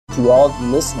To all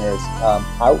listeners,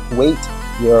 outwait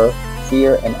your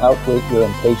fear and outwait your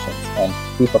impatience, and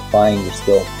keep applying your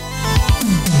skills.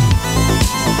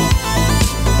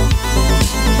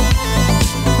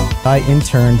 I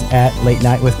interned at Late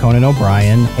Night with Conan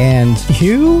O'Brien, and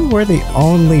you were the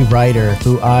only writer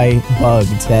who I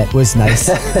bugged that was nice.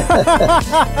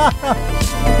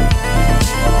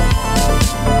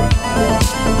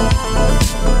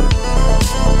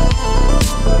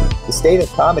 The state of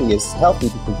comedy is healthy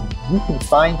because you can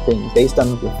find things based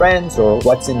on your friends or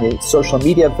what's in the social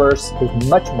media verse. There's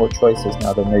much more choices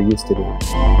now than there used to be.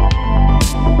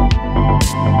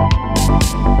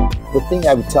 The thing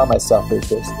I would tell myself is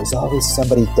there's always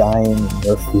somebody dying in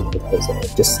your field,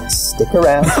 Jose. Just stick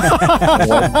around.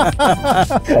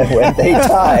 and when they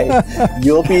die,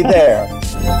 you'll be there.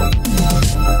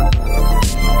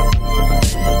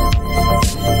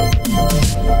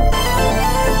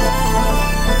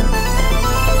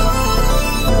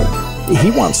 He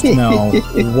wants to know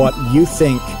what you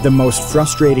think the most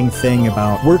frustrating thing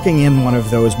about working in one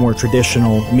of those more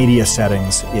traditional media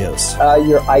settings is.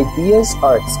 Your ideas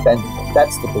are expensive.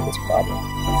 That's the biggest problem.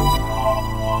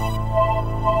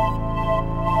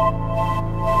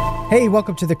 Hey,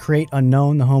 welcome to the Create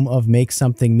Unknown, the home of Make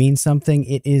Something Mean Something.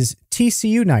 It is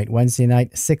TCU night, Wednesday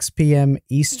night, 6 p.m.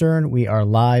 Eastern. We are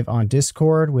live on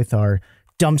Discord with our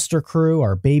dumpster crew,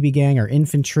 our baby gang, our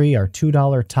infantry, our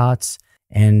 $2 tots,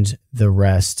 and the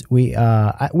rest.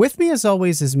 With me, as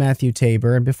always, is Matthew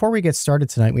Tabor. And before we get started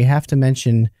tonight, we have to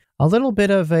mention a little bit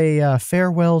of a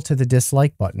farewell to the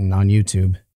dislike button on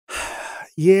YouTube.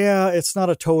 Yeah, it's not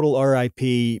a total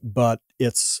RIP, but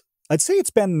I'd say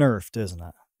it's been nerfed, isn't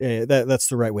it? That's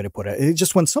the right way to put it. It's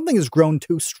just when something has grown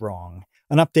too strong,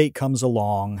 an update comes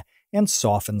along and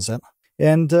softens it.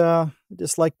 And the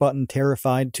dislike button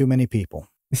terrified too many people.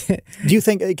 Do you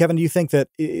think, Kevin, that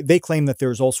they claim that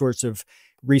there's all sorts of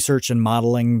research and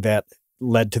modeling that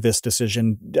led to this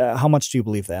decision? How much do you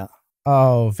believe that?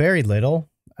 Oh, very little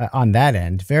on that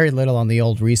end. Very little on the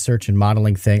old research and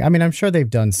modeling thing. I mean, I'm sure they've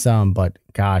done some, but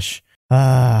gosh,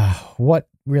 what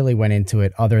really went into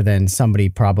it other than somebody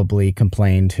probably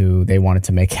complained who they wanted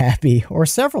to make happy, or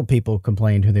several people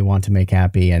complained who they want to make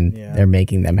happy, and they're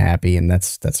making them happy. And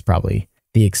that's probably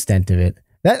the extent of it.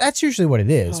 That's usually what it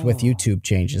is with YouTube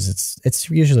changes. It's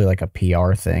usually like a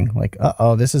PR thing. Like,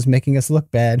 this is making us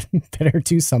look bad. Better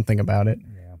do something about it.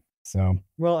 Yeah. So,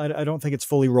 well, I don't think it's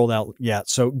fully rolled out yet.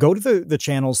 So go to the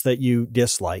channels that you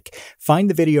dislike,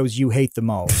 find the videos you hate the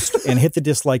most, and hit the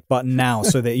dislike button now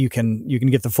so that you can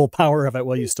get the full power of it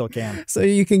while you still can. So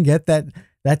you can get that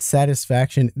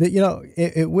satisfaction. That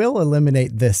it will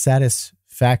eliminate the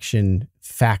satisfaction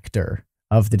factor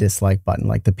of the dislike button.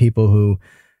 Like the people who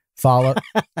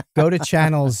go to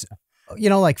channels,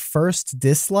 like first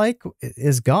dislike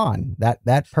is gone.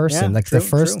 That person, the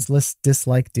first list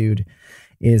dislike dude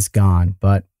is gone.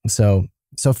 But so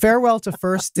farewell to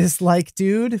first dislike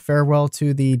dude, farewell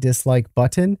to the dislike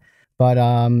button. But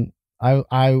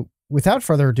I without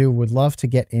further ado would love to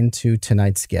get into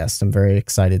tonight's guest. I'm very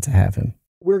excited to have him.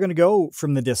 We're going to go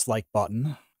from the dislike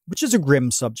button, which is a grim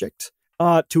subject,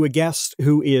 to a guest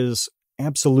who is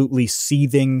absolutely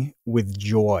seething with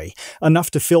joy,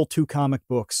 enough to fill 2 comic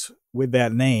books with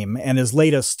that name, and his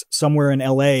latest, Somewhere in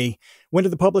LA, went to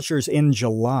the publishers in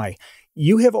July.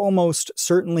 You have almost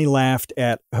certainly laughed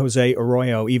at Jose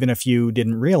Arroyo, even if you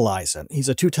didn't realize it. He's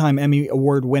a 2-time Emmy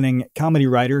Award-winning comedy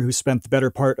writer who spent the better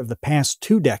part of the past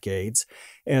 2 decades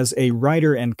as a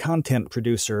writer and content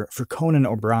producer for Conan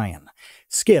O'Brien.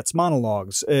 Skits,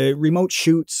 monologues, remote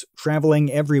shoots,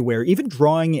 traveling everywhere, even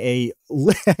drawing a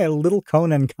little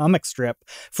Conan comic strip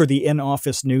for the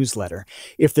in-office newsletter.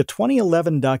 If the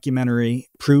 2011 documentary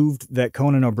proved that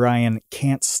Conan O'Brien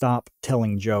can't stop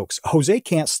telling jokes, Jose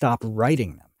can't stop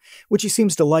writing them, which he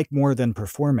seems to like more than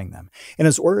performing them. And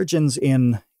his origins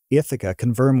in Ithaca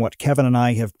confirm what Kevin and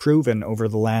I have proven over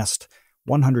the last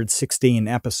 116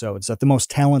 episodes, that the most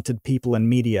talented people in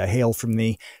media hail from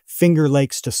the Finger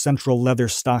Lakes to Central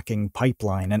Leatherstocking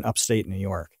pipeline in upstate New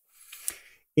York.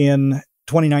 In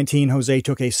 2019, Jose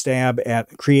took a stab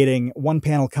at creating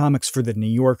one-panel comics for The New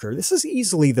Yorker. This is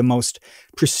easily the most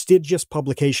prestigious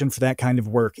publication for that kind of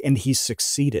work, and he's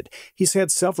succeeded. He's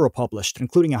had several published,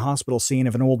 including a hospital scene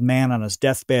of an old man on his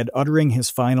deathbed uttering his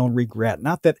final regret.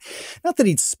 Not that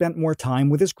he'd spent more time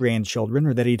with his grandchildren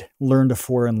or that he'd learned a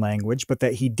foreign language, but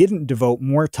that he didn't devote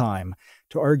more time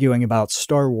to arguing about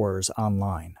Star Wars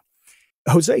online.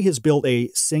 Jose has built a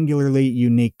singularly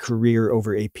unique career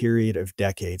over a period of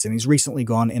decades, and he's recently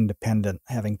gone independent,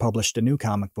 having published a new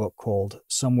comic book called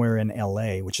Somewhere in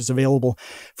LA, which is available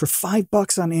for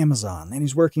 $5 on Amazon, and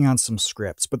he's working on some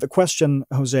scripts. But the question,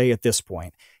 Jose, at this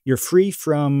point, you're free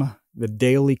from the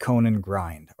daily Conan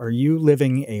grind. Are you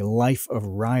living a life of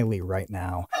Riley right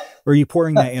now, or are you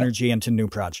pouring that energy into new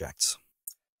projects?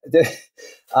 There's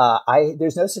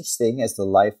no such thing as the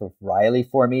life of Riley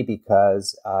for me,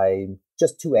 because I'm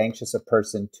just too anxious a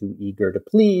person, too eager to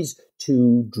please,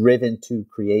 too driven to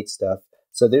create stuff.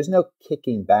 So there's no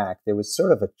kicking back. There was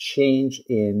sort of a change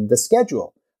in the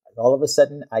schedule. All of a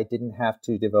sudden, I didn't have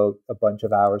to devote a bunch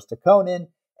of hours to Conan,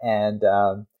 and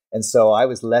so I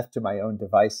was left to my own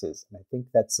devices. And I think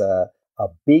that's a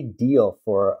big deal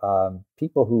for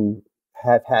people who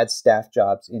have had staff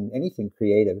jobs in anything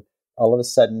creative. All of a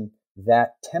sudden,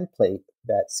 that template,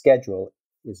 that schedule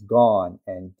is gone,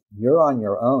 and you're on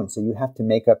your own. So you have to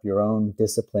make up your own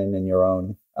discipline and your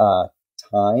own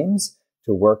times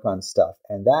to work on stuff.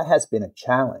 And that has been a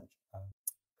challenge.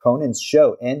 Conan's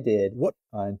show ended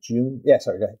on June. Yeah,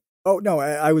 sorry, go ahead. Oh, no,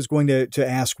 I was going to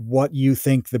ask what you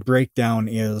think the breakdown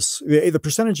is, the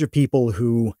percentage of people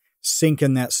who sink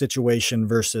in that situation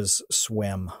versus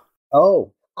swim.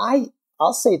 Oh,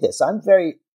 I'll say this. I'm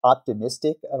very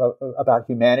optimistic about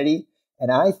humanity.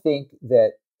 And I think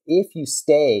that if you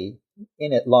stay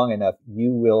in it long enough,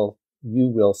 you will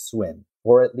swim,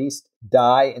 or at least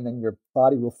die, and then your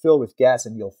body will fill with gas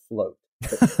and you'll float.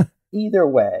 But either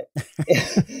way,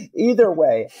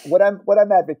 what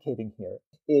I'm advocating here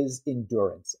is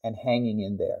endurance and hanging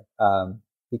in there,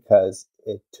 because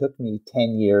it took me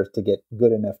 10 years to get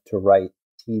good enough to write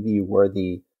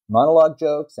TV-worthy monologue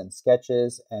jokes and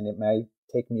sketches, and it might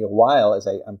take me a while, as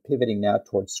I'm pivoting now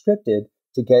towards scripted,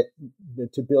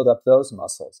 to build up those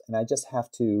muscles. And I just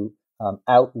have to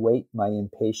outweight my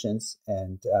impatience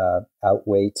and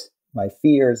outweight my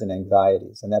fears and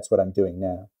anxieties. And that's what I'm doing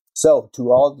now. So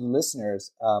to all the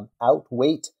listeners,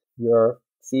 outweight your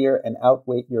fear and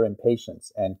outweight your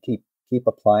impatience, and keep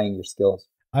applying your skills.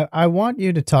 I want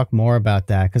you to talk more about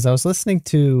that, because I was listening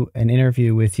to an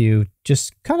interview with you,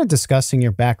 just kind of discussing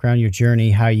your background, your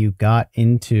journey, how you got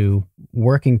into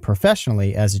working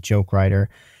professionally as a joke writer.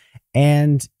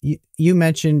 And you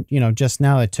mentioned, just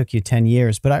now it took you 10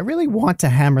 years, but I really want to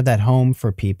hammer that home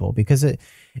for people, because it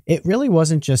really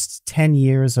wasn't just 10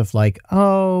 years of like,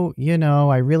 oh,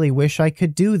 I really wish I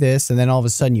could do this. And then all of a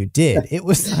sudden you did. It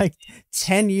was like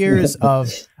 10 years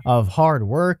of hard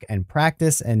work and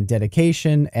practice and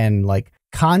dedication, and like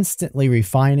constantly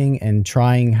refining and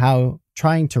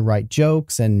trying to write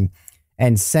jokes and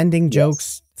sending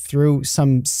jokes through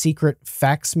some secret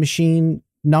fax machine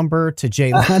number to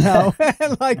Jay Leno,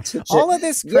 and like all of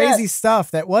this crazy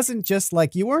stuff that wasn't just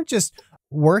like, you weren't just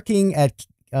working at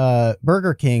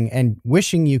Burger King and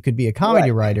wishing you could be a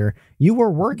comedy writer. You were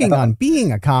working on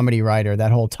being a comedy writer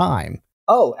that whole time.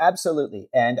 Oh, absolutely.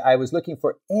 And I was looking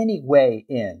for any way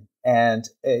in, and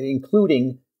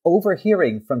including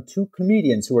overhearing from two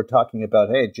comedians who were talking about,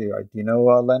 hey, JR, do you know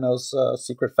Leno's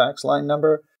secret fax line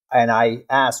number? And I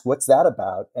asked, what's that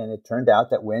about? And it turned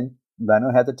out that when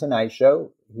Leno had the Tonight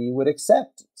Show, he would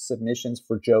accept submissions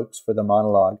for jokes for the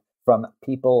monologue from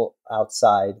people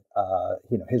outside,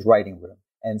 his writing room.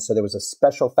 And so there was a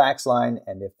special fax line,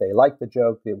 and if they liked the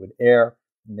joke, it would air,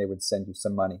 and they would send you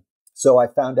some money. So I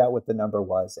found out what the number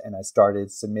was, and I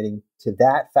started submitting to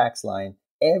that fax line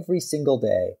every single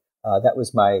day. That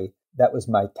was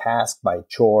my task, my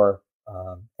chore,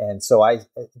 and so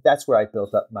that's where I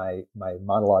built up my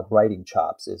monologue writing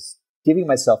chops, is giving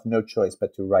myself no choice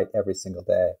but to write every single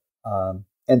day.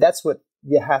 And that's what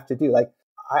you have to do. Like,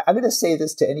 I'm going to say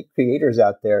this to any creators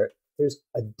out there. There's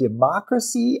a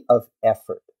democracy of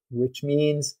effort, which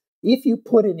means if you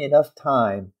put in enough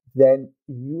time, then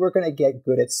you are going to get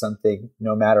good at something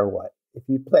no matter what. If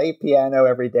you play piano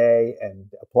every day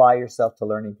and apply yourself to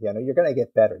learning piano, you're going to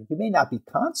get better. You may not be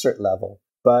concert level,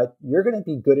 but you're going to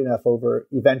be good enough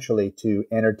eventually to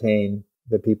entertain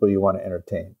the people you want to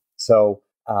entertain. So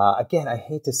again, I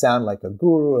hate to sound like a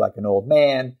guru, like an old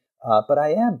man, but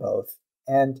I am both.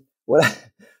 And what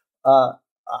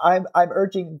I'm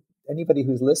urging anybody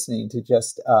who's listening to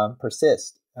just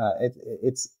persist.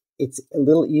 It's a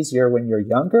little easier when you're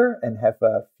younger and have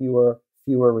fewer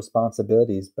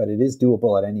responsibilities, but it is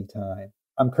doable at any time.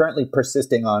 I'm currently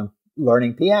persisting on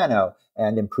learning piano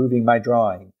and improving my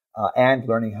drawing and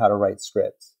learning how to write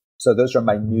scripts. So those are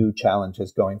my new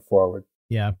challenges going forward.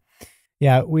 Yeah.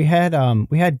 Yeah, we had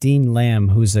Dean Lamb,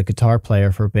 who's a guitar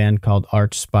player for a band called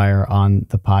Archspire, on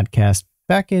the podcast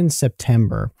back in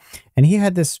September, and he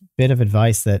had this bit of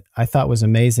advice that I thought was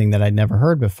amazing that I'd never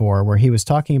heard before, where he was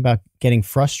talking about getting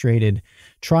frustrated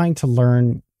trying to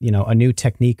learn, a new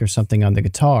technique or something on the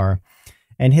guitar.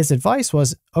 And his advice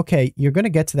was, okay, you're going to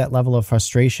get to that level of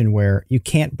frustration where you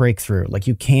can't break through, like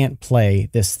you can't play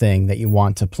this thing that you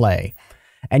want to play.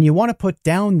 And you want to put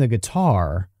down the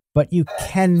guitar, but you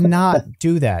cannot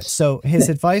do that. So his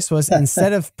advice was,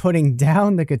 instead of putting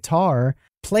down the guitar,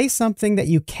 play something that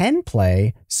you can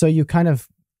play so you kind of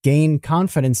gain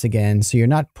confidence again. So you're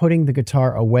not putting the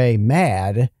guitar away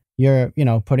mad. You're,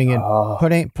 putting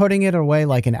it away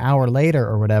like an hour later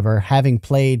or whatever, having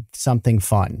played something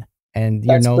fun. And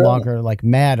you're no longer like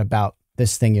mad about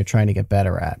this thing you're trying to get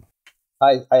better at.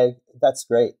 That's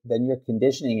great. Then you're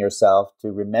conditioning yourself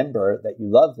to remember that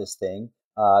you love this thing,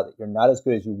 that you're not as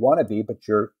good as you want to be, but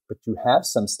you have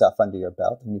some stuff under your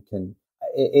belt, and you can.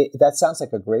 That sounds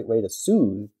like a great way to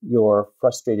soothe your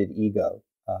frustrated ego,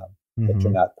 that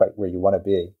you're not quite where you want to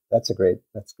be. That's great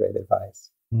advice.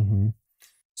 Mm-hmm.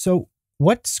 So,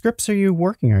 what scripts are you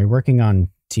working? Are you working on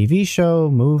TV show,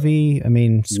 movie? I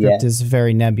mean, script is a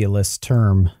very nebulous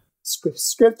term.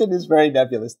 Scripted is very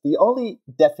nebulous. The only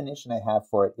definition I have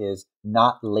for it is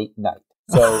not late night.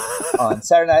 So on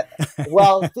Saturday night,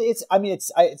 well,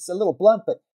 it's a little blunt,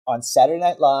 but on Saturday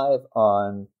Night Live,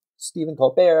 on Stephen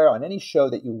Colbert, on any show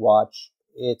that you watch,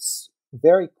 it's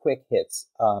very quick hits,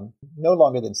 no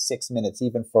longer than 6 minutes,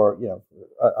 even for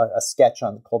a sketch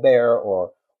on Colbert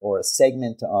or a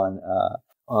segment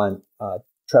on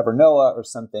Trevor Noah or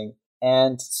something.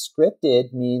 And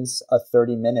scripted means a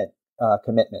 30-minute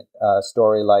commitment.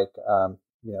 Story like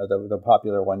the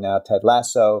popular one now, Ted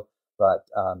Lasso, but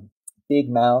Big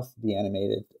Mouth, the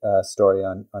animated story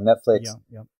on Netflix.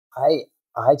 Yeah.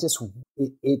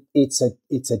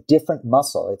 It's a different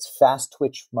muscle. It's fast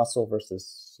twitch muscle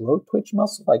versus slow twitch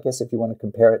muscle, I guess, if you want to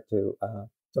compare it to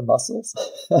muscles.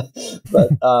 But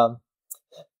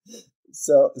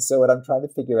so what I'm trying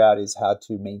to figure out is how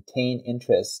to maintain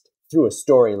interest through a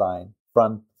storyline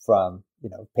from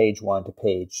page 1 to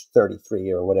page 33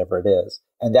 or whatever it is.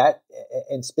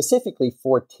 And specifically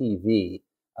for TV,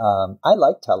 I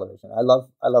like television. I love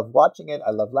watching it.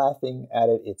 I love laughing at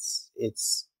it.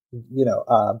 It's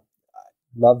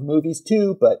love movies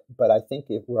too, but I think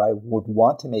where I would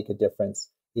want to make a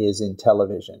difference is in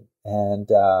television. And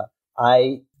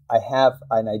I have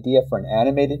an idea for an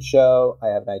animated show. I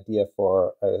have an idea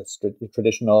for a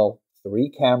traditional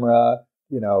 3-camera,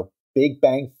 Big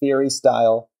Bang Theory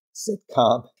style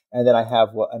sitcom. And then I have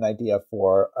an idea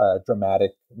for a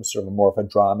dramatic, sort of more of a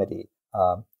dramedy.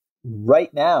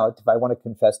 Right now, if I want to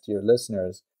confess to your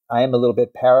listeners, I am a little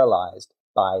bit paralyzed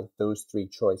by those 3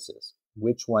 choices.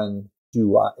 Which one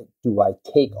do I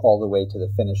take all the way to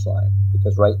the finish line?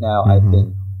 Because right now I've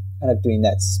been kind of doing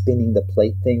that spinning the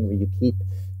plate thing where you keep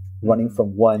running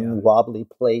from one wobbly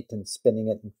plate and spinning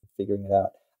it and figuring it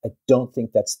out. I don't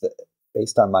think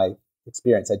based on my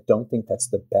experience, I don't think that's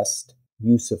the best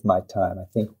use of my time. I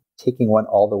think taking one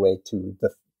all the way to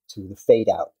the fade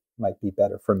out might be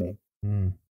better for me.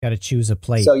 Got to choose a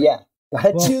plate. So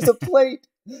gotta choose a plate.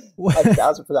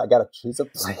 1,000%. I gotta choose a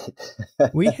plate.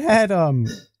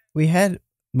 we had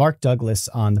Mark Douglas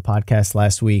on the podcast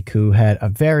last week, who had a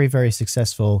very, very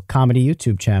successful comedy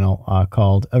YouTube channel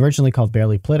originally called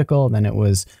Barely Political, and then it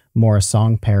was more a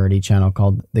song parody channel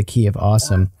called The Key of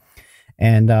Awesome.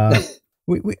 And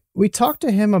we talked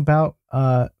to him about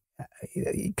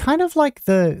kind of like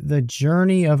the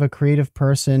journey of a creative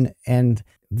person and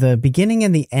the beginning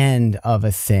and the end of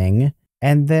a thing,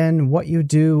 and then what you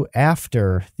do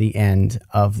after the end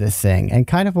of the thing. And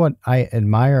kind of what I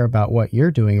admire about what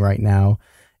you're doing right now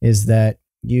is that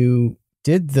you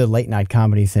did the late night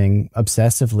comedy thing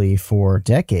obsessively for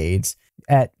decades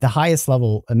at the highest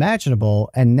level imaginable.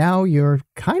 And now you're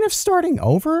kind of starting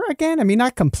over again. I mean,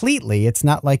 not completely. It's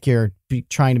not like you're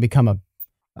trying to become a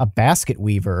basket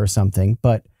weaver or something,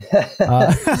 but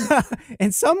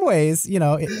in some ways,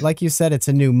 like you said, it's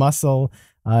a new muscle.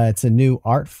 It's a new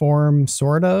art form,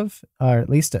 sort of, or at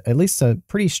least a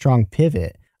pretty strong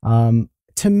pivot.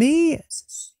 To me,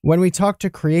 when we talk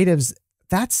to creatives,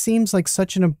 that seems like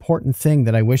such an important thing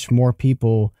that I wish more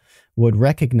people would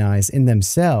recognize in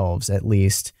themselves, at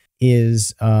least,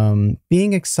 is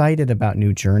being excited about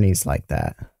new journeys like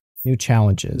that, new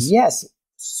challenges. Yes.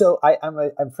 So I'm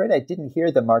afraid I didn't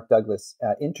hear the Mark Douglas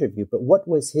interview, but what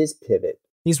was his pivot?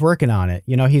 He's working on it.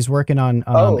 He's working on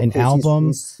an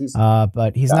album,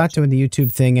 but he's not doing the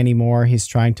YouTube thing anymore. He's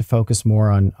trying to focus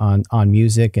more on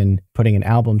music and putting an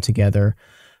album together.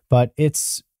 But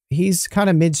he's kind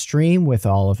of midstream with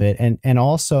all of it, and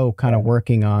also kind of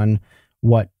working on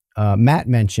what Matt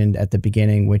mentioned at the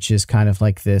beginning, which is kind of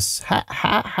like this,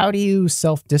 how do you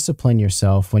self-discipline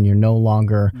yourself when you're no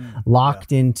longer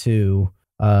locked into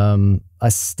a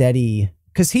steady,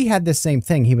 because he had the same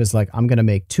thing. He was like, I'm going to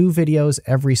make 2 videos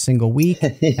every single week,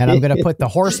 and I'm going to put the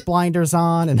horse blinders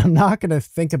on, and I'm not going to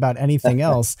think about anything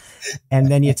else. And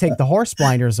then you take the horse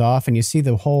blinders off and you see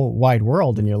the whole wide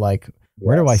world, and you're like,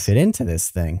 where do I fit into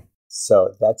this thing?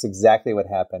 So that's exactly what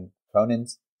happened.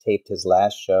 Conan's taped his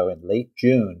last show in late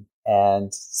June,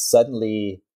 and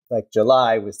suddenly, like,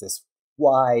 July was this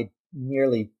wide,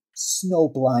 nearly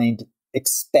snowblind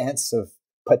expanse of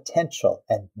potential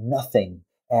and nothing.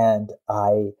 And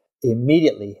I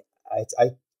immediately, I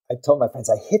told my friends,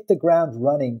 I hit the ground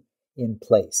running in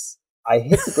place. I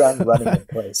hit the ground running in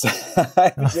place.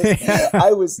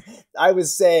 I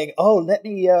was saying, oh, let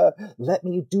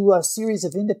me do a series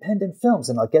of independent films,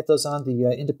 and I'll get those on the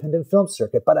independent film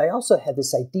circuit. But I also had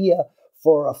this idea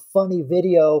for a funny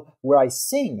video where I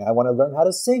sing. I want to learn how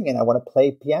to sing, and I want to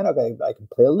play piano. I can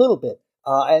play a little bit,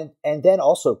 and then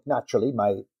also naturally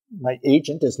my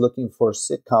agent is looking for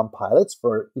sitcom pilots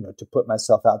for, to put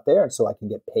myself out there, and so I can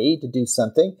get paid to do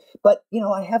something. But,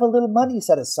 I have a little money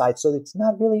set aside, so it's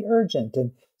not really urgent.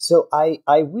 And so I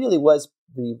really was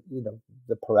the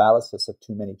paralysis of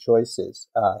too many choices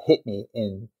hit me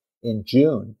in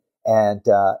June. And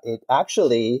it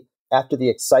actually, after the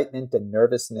excitement and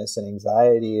nervousness and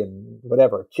anxiety and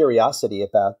whatever, curiosity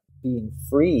about being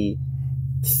free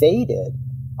faded,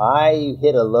 I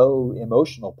hit a low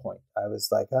emotional point. I was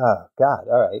like, oh, God,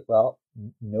 all right, well,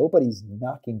 nobody's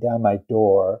knocking down my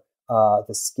door.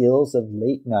 The skills of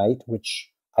late night, which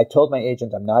I told my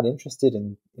agent I'm not interested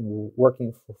in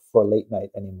working for late night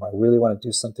anymore. I really want to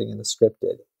do something in the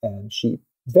scripted. And she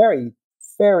very,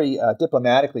 very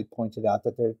diplomatically pointed out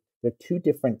that there are 2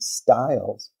 different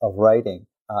styles of writing,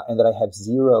 and that I have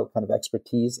zero kind of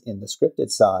expertise in the scripted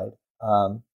side.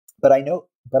 But I know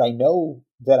that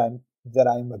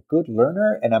I'm a good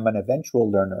learner, and I'm an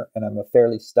eventual learner, and I'm a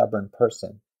fairly stubborn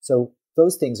person. So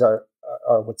those things are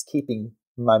what's keeping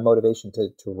my motivation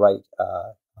to write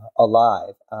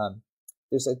alive.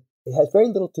 It has very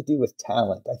little to do with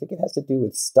talent. I think it has to do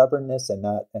with stubbornness and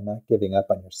not giving up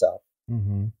on yourself.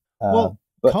 Mm-hmm.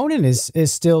 But Conan is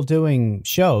still doing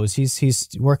shows. He's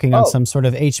working on some sort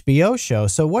of HBO show.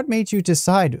 So what made you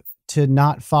decide to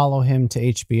not follow him to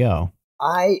HBO?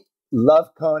 I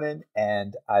love Conan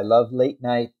and I love late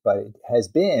night, but it has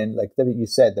been, like you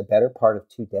said, the better part of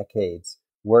 2 decades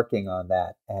working on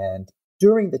that. And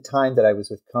during the time that I was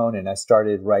with Conan, I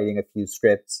started writing a few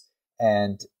scripts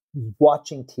and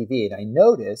watching TV, and I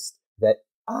noticed that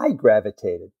I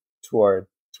gravitated toward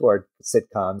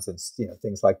sitcoms and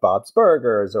things like Bob's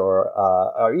Burgers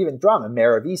or even drama,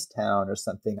 Mayor of Easttown or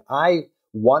something. I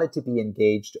wanted to be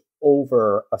engaged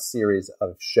over a series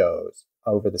of shows,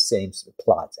 over the same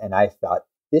plots, and I thought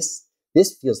this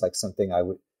feels like something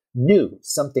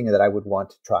something that I would want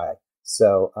to try.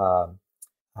 So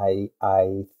I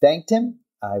thanked him.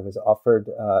 I was offered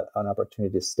an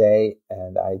opportunity to stay,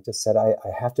 and I just said I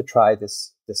have to try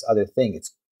this other thing.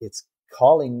 It's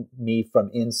calling me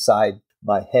from inside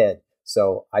my head,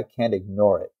 so I can't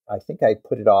ignore it. I think I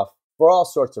put it off for all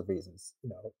sorts of reasons.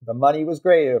 The money was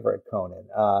great over at Conan.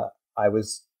 I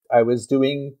was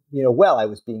doing well. I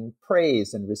was being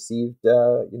praised and received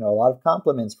a lot of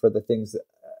compliments for the things that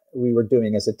we were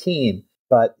doing as a team.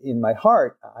 But in my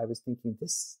heart, I was thinking,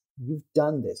 you've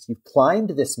done this. You've climbed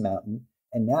this mountain,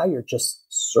 and now you're just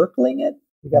circling it.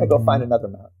 You got to go find another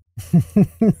mountain.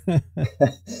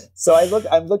 So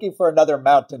I'm looking for another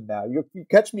mountain now. You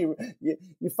catch me.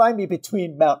 You find me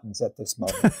between mountains at this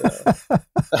moment.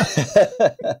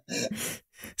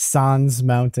 Sans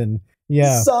Mountain.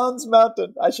 Yeah. Sans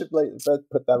Mountain. I should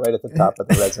put that right at the top of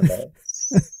the resume.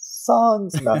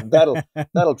 Sans Mountain.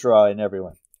 That'll draw in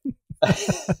everyone.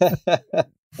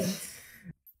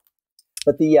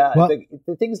 But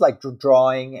the things like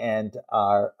drawing and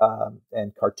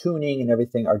cartooning and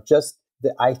everything are just,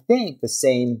 I think, the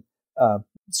same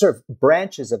sort of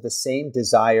branches of the same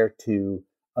desire to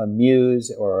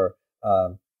amuse or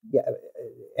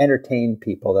entertain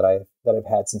people that I've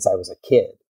had since I was a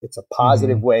kid. It's a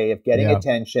positive way of getting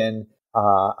attention.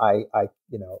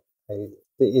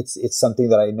 It's something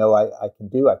that I know I can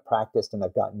do. I've practiced and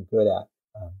I've gotten good at.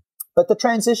 But the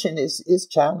transition is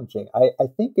challenging. I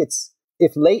think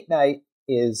if late night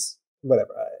is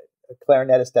whatever, a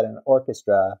clarinetist at an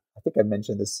orchestra, I think I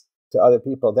mentioned this to other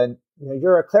people, then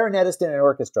you're a clarinetist in an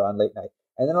orchestra on late night.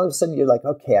 And then all of a sudden you're like,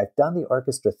 okay, I've done the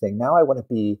orchestra thing. Now I want to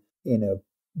be in a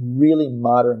really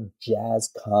modern jazz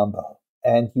combo.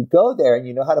 And you go there and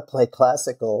you know how to play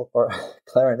classical or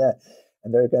clarinet.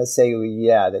 and they're going to say, well,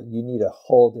 yeah, that you need a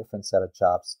whole different set of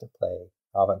chops to play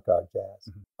avant-garde jazz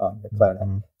on your clarinet.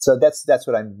 Mm-hmm. So that's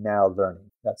what I'm now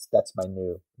learning. That's my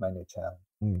new challenge.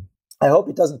 Mm. I hope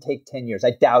it doesn't take 10 years.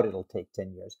 I doubt it'll take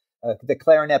 10 years. The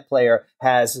clarinet player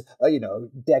has,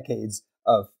 decades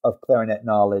of clarinet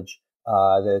knowledge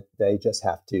that they just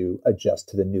have to adjust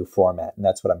to the new format. And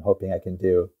that's what I'm hoping I can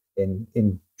do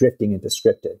in drifting into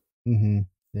scripted. Mm-hmm.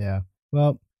 Yeah.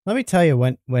 Well, let me tell you,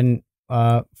 when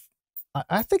I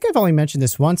think I've only mentioned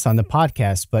this once on the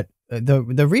podcast, but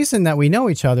the reason that we know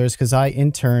each other is because I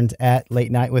interned at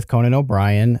Late Night with Conan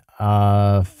O'Brien,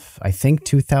 I think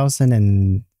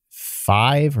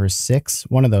 2005 or 6,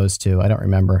 one of those two. I don't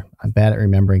remember. I'm bad at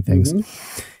remembering things.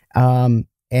 Mm-hmm.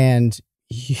 And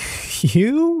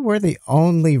you were the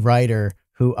only writer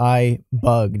who I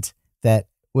bugged that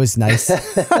was nice.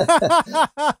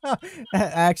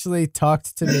 Actually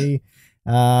talked to me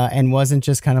and wasn't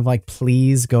just kind of like,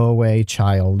 please go away,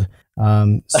 child.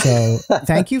 So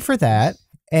thank you for that.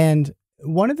 And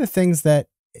one of the things that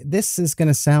this is going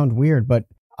to sound weird, but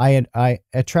I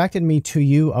attracted me to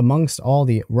you amongst all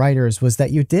the writers was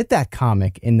that you did that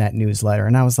comic in that newsletter.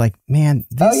 And I was like, man,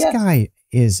 this guy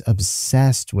is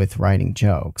obsessed with writing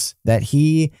jokes, that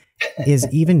he is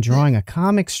even drawing a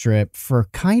comic strip for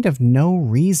kind of no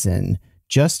reason,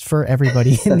 just for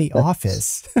everybody in the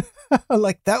office.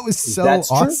 Like, that was so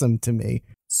awesome to me.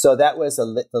 So that was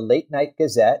the Late Night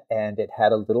Gazette, and it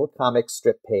had a little comic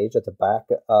strip page at the back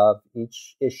of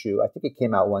each issue. I think it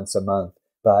came out once a month,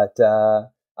 but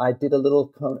I did a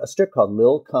strip called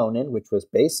Lil Conan, which was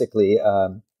basically,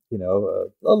 a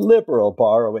liberal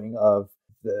borrowing of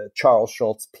the Charles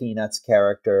Schultz Peanuts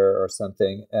character or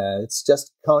something. It's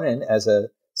just Conan as a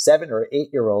 7 or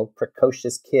 8-year-old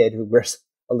precocious kid who wears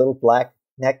a little black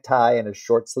necktie and a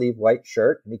short sleeve white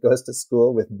shirt, and he goes to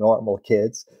school with normal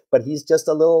kids, but he's just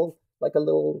a little, I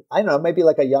don't know, maybe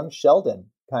like a young Sheldon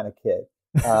kind of kid.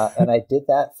 And I did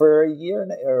that for a year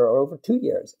or over 2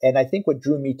 years. And I think what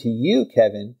drew me to you,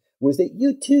 Kevin, was that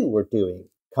you too were doing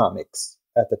comics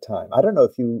at the time. I don't know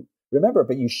if you remember,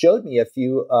 but you showed me a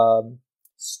few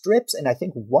strips, and I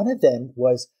think one of them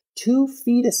was 2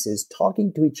 fetuses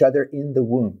talking to each other in the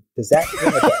womb. Does that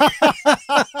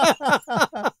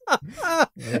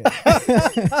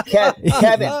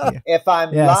Kevin, if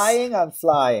I'm lying, I'm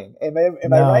flying. Am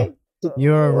I right?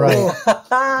 You're right.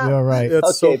 You're right.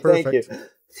 That's so perfect. Thank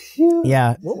you.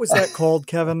 Yeah. What was that called,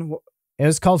 Kevin? It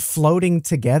was called Floating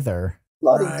Together.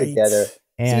 Floating Together.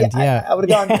 And I would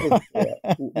have gone with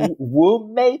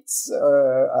womb mates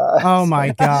or oh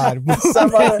my God.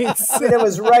 Some other, it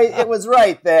was right. It was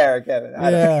right there, Kevin.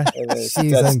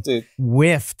 Jeez,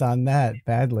 whiffed on that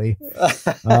badly.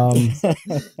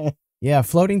 Yeah,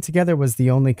 Floating Together was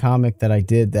the only comic that I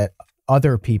did that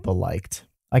other people liked.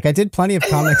 Like, I did plenty of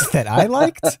comics that I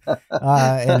liked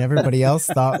and everybody else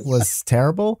thought was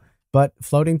terrible, but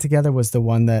Floating Together was the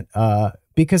one that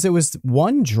because it was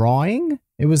one drawing.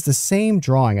 It was the same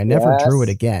drawing. I never drew it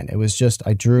again. It was just,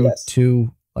 I drew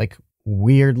 2 like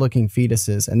weird looking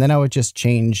fetuses, and then I would just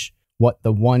change what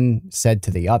the one said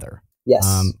to the other. Yes.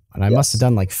 And I must have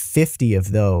done like 50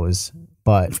 of those,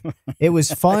 but it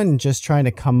was fun just trying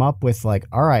to come up with like,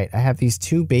 all right, I have these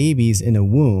 2 babies in a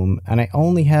womb, and I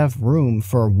only have room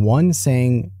for one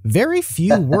saying very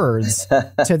few words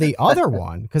to the other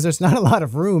one, because there's not a lot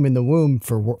of room in the womb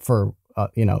for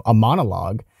a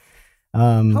monologue.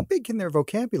 How big can their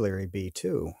vocabulary be,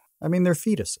 too? I mean, they're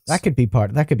fetuses. That could be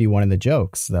one of the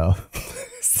jokes, though.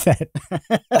 So,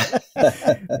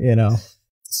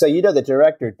 the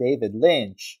director, David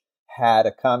Lynch, had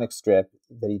a comic strip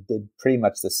that he did pretty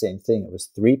much the same thing. It was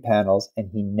 3 panels, and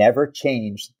he never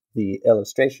changed the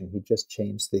illustration. He just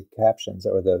changed the captions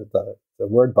or the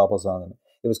word bubbles on them.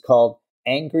 It was called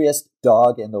Angriest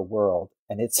Dog in the World,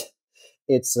 and it's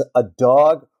a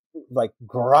dog like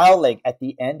growling at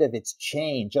the end of its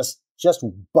chain, just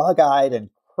bug-eyed and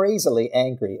crazily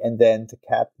angry. And then to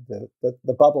cap the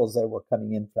bubbles that were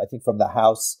coming in, I think from the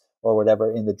house or whatever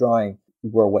in the drawing,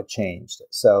 were what changed.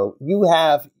 So you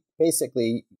have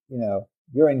basically,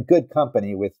 you're in good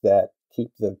company with that.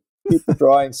 Keep the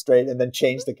drawing straight and then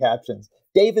change the captions.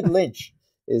 David Lynch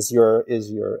is your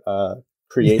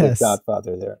creative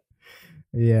godfather there.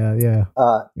 Yeah.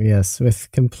 Yes,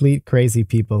 with complete crazy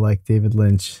people like David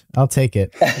Lynch. I'll take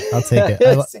it.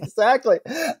 Exactly.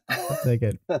 I'll take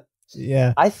it.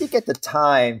 Yeah. I think at the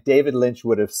time, David Lynch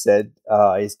would have said,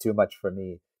 he's too much for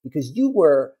me. Because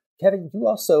Kevin, you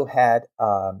also had,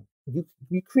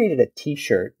 you created a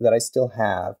T-shirt that I still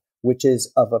have, which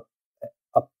is of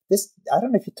this, I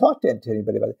don't know if you talked to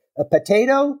anybody about it, a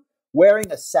potato wearing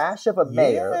a sash of a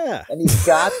mayor. And he's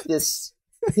got this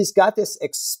he's got this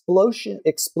explosion,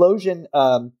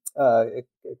 one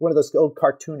of those old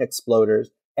cartoon exploders,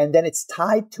 and then it's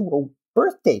tied to a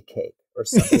birthday cake or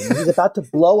something. He's about to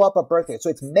blow up a birthday. So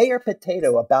it's Mayor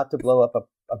Potato about to blow up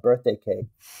a birthday cake.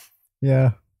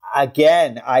 Yeah.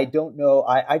 Again, I don't know.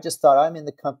 I just thought I'm in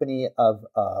the company of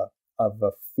a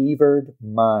fevered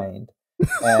mind.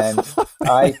 And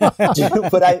I do,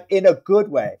 but I in a good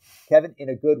way, Kevin, in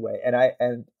a good way. And I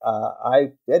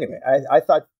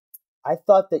thought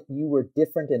that you were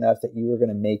different enough that you were going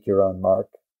to make your own mark.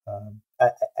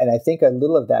 And I think a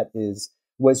little of that was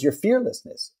your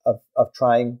fearlessness of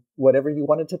trying whatever you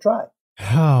wanted to try.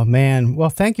 Oh man.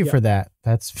 Well, thank you for that.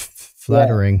 That's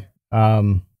flattering.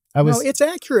 No, it's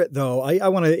accurate though. I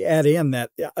want to add in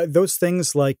that those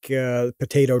things like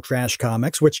potato trash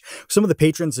comics, which some of the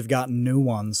patrons have gotten new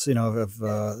ones, of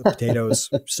potatoes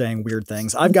saying weird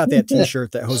things. I've got that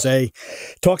T-shirt that Jose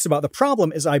talks about. The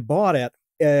problem is I bought it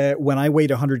when I weighed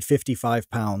 155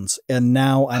 pounds, and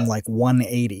now I'm like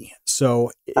 180. So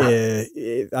I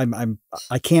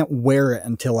can't wear it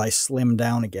until I slim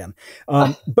down again.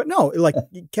 But no, like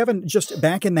Kevin, just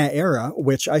back in that era,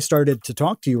 which I started to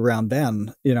talk to you around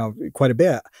then, quite a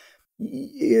bit.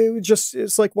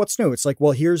 It's like, what's new? It's like,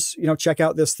 well, here's, check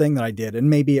out this thing that I did. And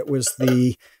maybe it was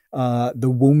the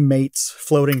womb mates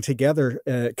floating together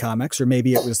comics, or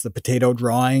maybe it was the potato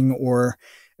drawing, or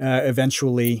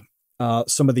eventually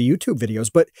some of the YouTube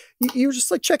videos, but you were just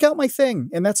like, check out my thing.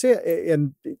 And that's it.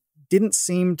 And it didn't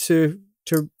seem to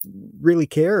really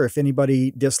care if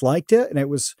anybody disliked it. And it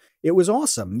was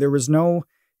awesome. There was no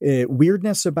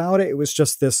weirdness about it. It was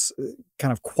just this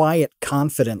kind of quiet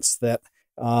confidence that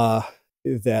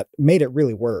made it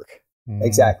really work.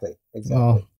 Exactly.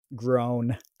 Well,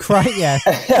 grown. Quiet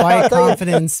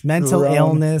confidence, mental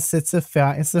illness. It's a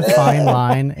fine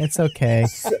line. It's okay.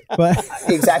 But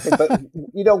exactly. But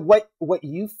what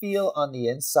you feel on the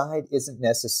inside isn't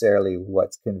necessarily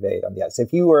what's conveyed on the outside.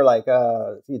 If you were like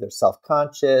either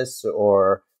self-conscious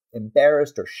or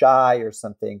embarrassed or shy or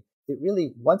something, it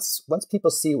really once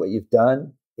people see what you've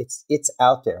done, it's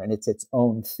out there and it's its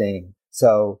own thing.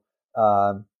 So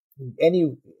I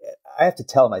have to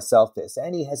tell myself this,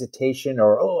 any hesitation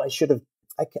or,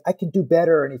 I can do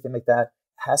better or anything like that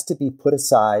has to be put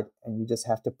aside, and you just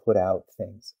have to put out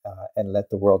things and let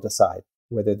the world decide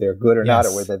whether they're good or not,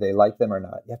 or whether they like them or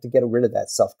not. You have to get rid of that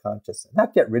self-conscious,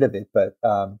 not get rid of it, but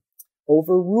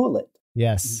overrule it.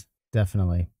 Yes,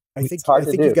 definitely. I think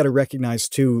you've got to recognize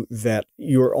too that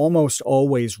you're almost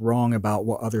always wrong about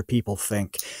what other people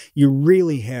think. You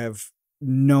really have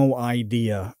no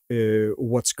idea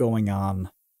what's going on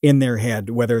in their head,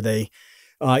 whether they,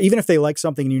 even if they like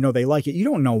something and they like it, you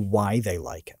don't know why they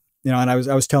like it. And I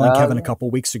was telling Kevin a couple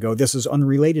of weeks ago, this is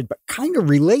unrelated, but kind of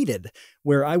related,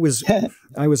 where I was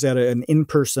at an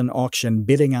in-person auction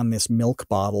bidding on this milk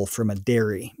bottle from a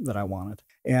dairy that I wanted.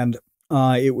 And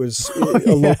it was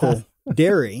a local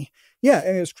dairy. Yeah,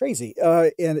 and it was crazy.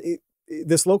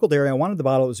 This local dairy, I wanted the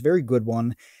bottle. It was a very good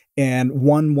one. And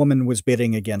one woman was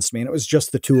bidding against me, and it was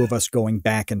just the two of us going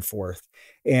back and forth.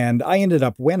 And I ended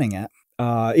up winning it.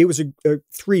 It was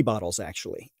 3 bottles,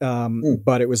 actually,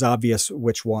 but it was obvious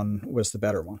which one was the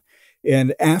better one.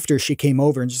 And after, she came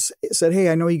over and just said, "Hey,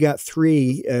 I know you got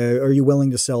 3. Are you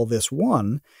willing to sell this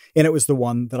one?" And it was the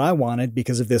one that I wanted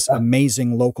because of this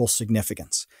amazing local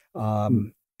significance.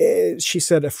 She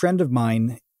said, "A friend of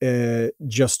mine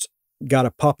just got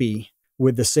a puppy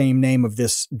with the same name of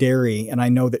this dairy, and I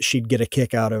know that she'd get a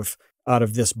kick out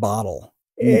of this bottle."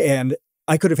 And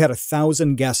I could have had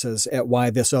 1,000 guesses at why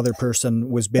this other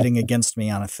person was bidding against me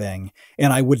on a thing,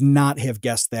 and I would not have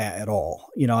guessed that at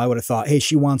all. I would have thought, hey,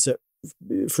 she wants it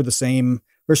for the same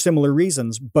or similar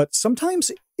reasons. But sometimes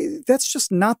that's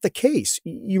just not the case.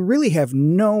 You really have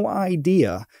no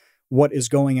idea what is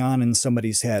going on in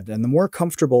somebody's head. And the more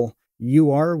comfortable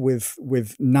you are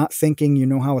with not thinking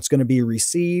how it's going to be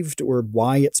received or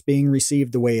why it's being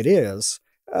received the way it is,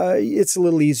 it's a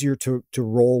little easier to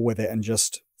roll with it and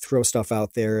just throw stuff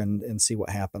out there and see what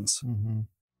happens. Mm-hmm.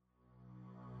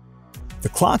 The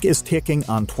clock is ticking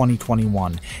on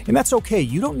 2021, and that's okay.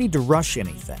 You don't need to rush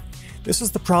anything. This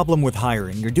is the problem with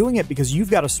hiring. You're doing it because you've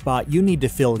got a spot you need to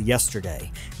fill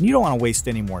yesterday, and you don't want to waste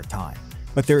any more time.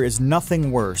 But there is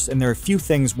nothing worse, and there are few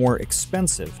things more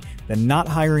expensive than not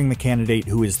hiring the candidate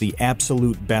who is the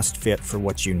absolute best fit for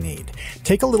what you need.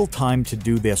 Take a little time to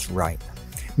do this right.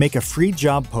 Make a free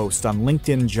job post on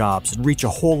LinkedIn Jobs and reach a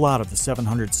whole lot of the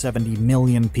 770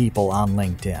 million people on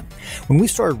LinkedIn. When we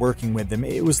started working with them,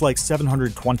 it was like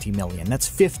 720 million. That's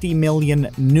 50 million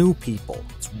new people.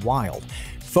 It's wild.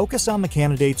 Focus on the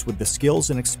candidates with the skills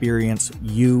and experience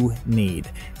you need.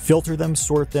 Filter them,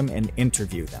 sort them, and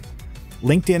interview them.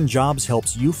 LinkedIn Jobs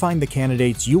helps you find the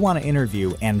candidates you want to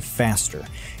interview and faster.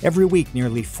 Every week,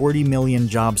 nearly 40 million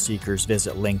job seekers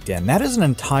visit LinkedIn. That is an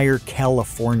entire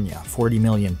California, 40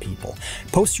 million people.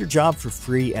 Post your job for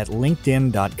free at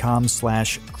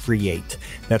linkedin.com/create.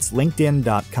 That's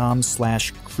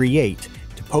linkedin.com/create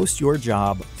to post your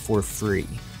job for free.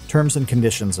 Terms and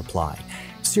conditions apply.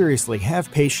 Seriously,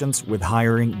 have patience with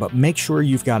hiring, but make sure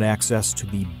you've got access to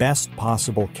the best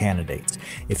possible candidates.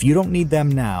 If you don't need them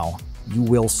now, you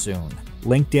will soon.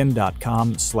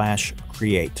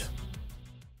 LinkedIn.com/create.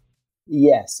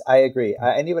 Yes, I agree.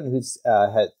 Anyone who's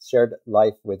had shared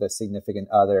life with a significant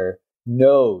other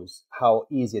knows how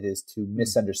easy it is to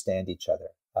misunderstand each other.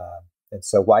 And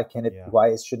so why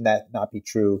shouldn't that not be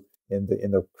true in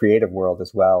the creative world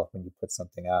as well when you put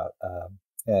something out?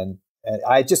 And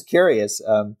I'm just curious,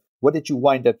 what did you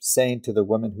wind up saying to the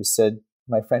woman who said,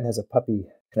 "My friend has a puppy.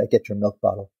 Can I get your milk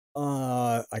bottle?"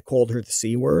 I called her the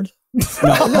C word.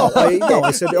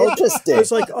 I said, interesting. I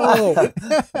was like,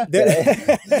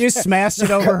 You smashed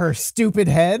it over her stupid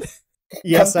head?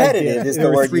 Yes, I did. Is the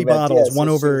there were word 3 you meant. bottles, Yes, one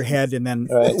over her head and then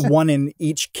one in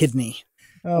each kidney.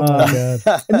 Oh my God.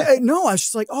 No, I was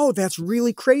just like, oh, that's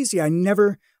really crazy. I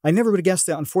never would have guessed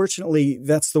that. Unfortunately,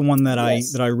 that's the one that I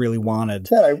really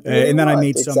wanted. And then I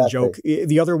made some joke.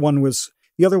 The other one was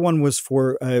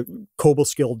for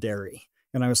Cobleskill Dairy.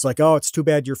 And I was like, oh, it's too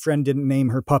bad your friend didn't name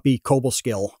her puppy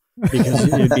Cobleskill,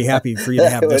 because it'd be happy for you to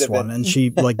have this one. And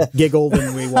she giggled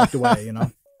and we walked away,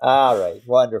 All right.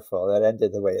 Wonderful. That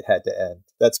ended the way it had to end.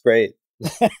 That's great.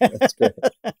 That's great.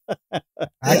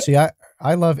 Actually,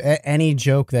 I love any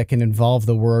joke that can involve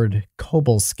the word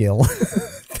Cobleskill.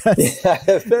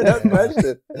 No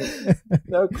question.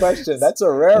 No question. That's a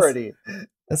rarity.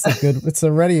 It's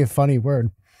already a funny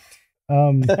word.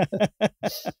 Jose,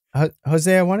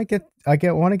 I want to get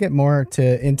more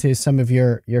into some of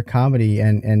your comedy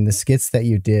and the skits that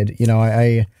you did.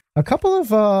 A couple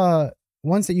of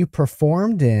ones that you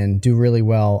performed in do really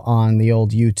well on the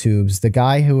old YouTubes. The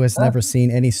guy who has never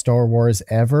seen any Star Wars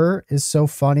ever is so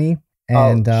funny.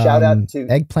 And shout out to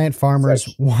eggplant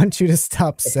farmers want you to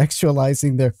stop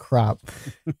sexualizing their crop.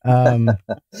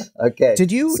 Okay.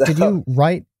 Did you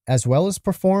write as well as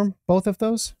perform both of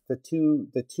those? The two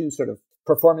sort of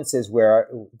performances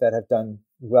that have done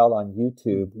well on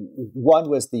YouTube. One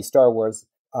was the Star Wars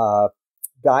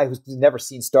guy who's never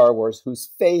seen Star Wars, whose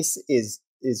face is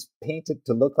painted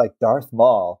to look like Darth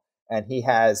Maul, and he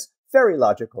has very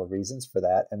logical reasons for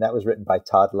that. And that was written by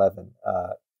Todd Levin,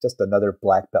 just another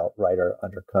black belt writer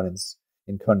under Conan's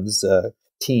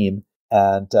team.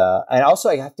 And also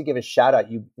I have to give a shout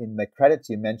out. You in the credits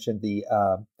you mentioned the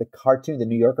cartoon, the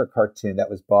New Yorker cartoon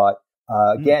that was bought.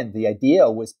 Again, the idea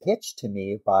was pitched to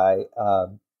me by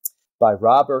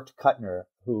Robert Kuttner,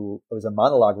 who was a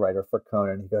monologue writer for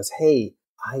Conan. He goes, "Hey,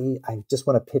 I just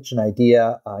want to pitch an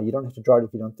idea. You don't have to draw it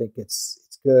if you don't think it's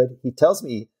good." He tells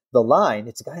me the line.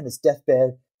 It's a guy on his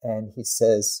deathbed, and he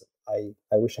says, I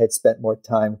wish I had spent more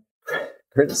time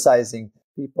criticizing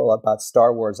people about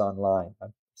Star Wars online,"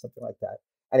 something like that.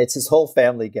 And it's his whole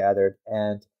family gathered.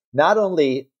 And not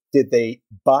only did they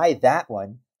buy that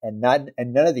one and none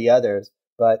of the others,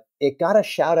 but it got a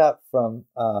shout out from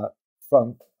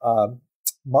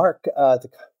Mark.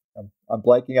 I'm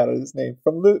blanking out on his name.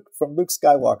 From Luke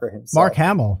Skywalker himself. Mark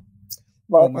Hamill.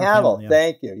 Mark Hamill. Yeah.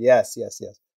 Thank you. Yes.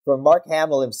 From Mark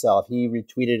Hamill himself, he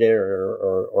retweeted it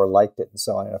or liked it and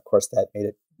so on. And of course, that made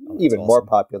it even more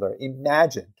popular.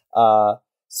 Imagine.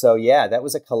 So yeah, that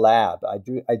was a collab. I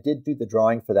did do the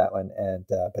drawing for that one, and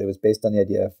but it was based on the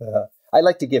idea of. I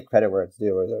like to give credit where it's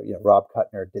due. Rob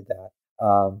Kuttner did that.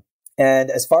 And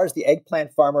as far as the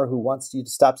eggplant farmer who wants you to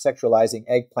stop sexualizing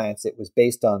eggplants, it was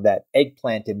based on that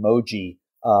eggplant emoji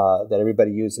that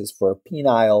everybody uses for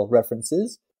penile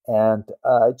references. And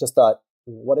I just thought,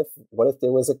 what if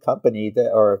there was a company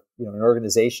or an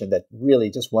organization that really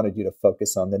just wanted you to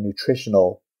focus on the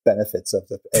nutritional benefits of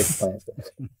the eggplant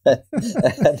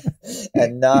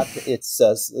and not its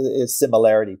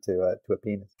similarity to a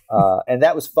penis. And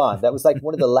that was fun. That was like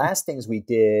one of the last things we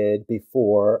did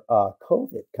before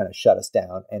COVID kind of shut us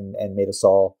down and made us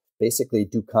all basically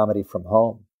do comedy from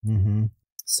home. Mm-hmm.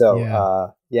 So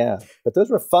yeah, but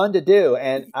those were fun to do,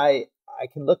 and I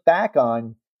can look back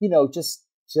on just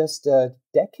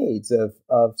decades of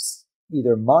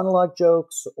either monologue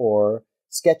jokes or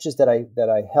sketches that I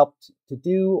helped to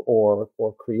do or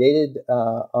created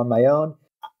on my own.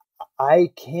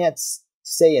 I can't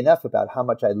say enough about how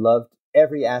much I loved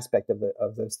every aspect of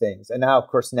those things. And now, of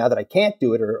course, now that I can't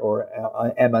do it or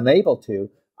am unable to,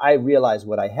 I realize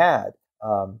what I had.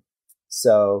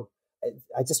 So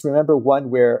I just remember one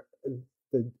where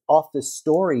off the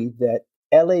story that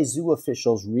LA zoo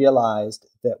officials realized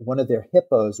that one of their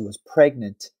hippos was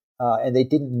pregnant, and they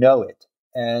didn't know it.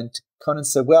 And Conan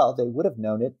said, well, they would have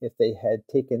known it if they had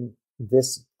taken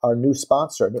this, our new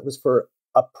sponsor, and it was for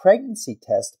a pregnancy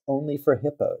test only for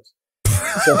hippos.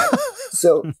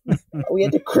 So we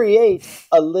had to create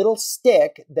a little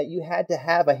stick that you had to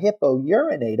have a hippo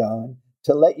urinate on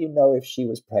to let you know if she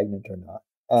was pregnant or not.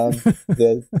 And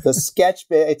the sketch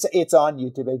bit, it's on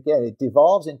YouTube. Again, it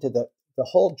devolves into the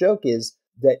whole joke is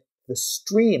that the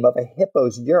stream of a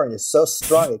hippo's urine is so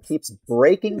strong it keeps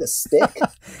breaking the stick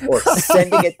or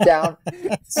sending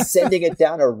it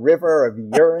down a river of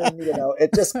urine.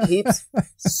 It just keeps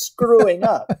screwing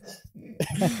up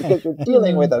because you're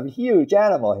dealing with a huge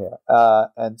animal here.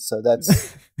 And so that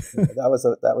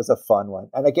was a fun one.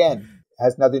 And again, it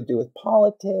has nothing to do with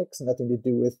politics, nothing to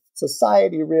do with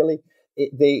society really.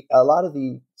 A lot of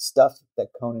the stuff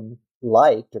that Conan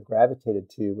liked or gravitated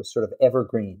to was sort of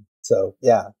evergreen. So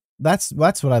yeah. That's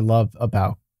what I love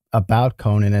about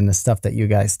Conan and the stuff that you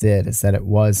guys did is that it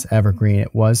was evergreen.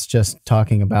 It was just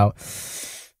talking about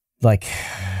like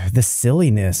the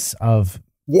silliness of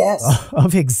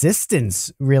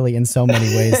existence, really, in so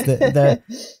many ways.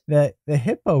 The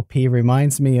hippo pee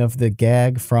reminds me of the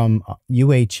gag from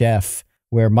UHF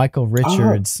where Michael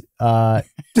Richards has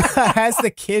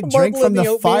the kid drink from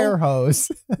the fire hose.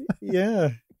 Yeah.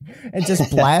 And just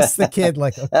blasts the kid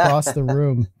like across the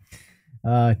room.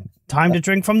 Time to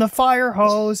drink from the fire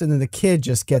hose, and then the kid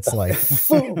just gets like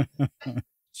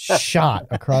shot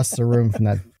across the room from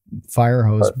that fire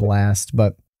hose blast.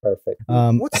 But perfect.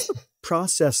 What's the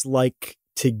process like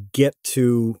to get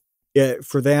to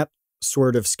for that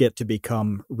sort of skit to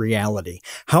become reality?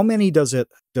 How many does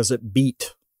it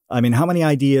beat? I mean, how many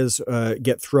ideas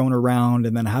get thrown around,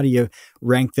 and then how do you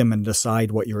rank them and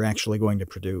decide what you're actually going to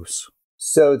produce?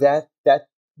 So that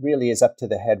really is up to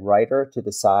the head writer to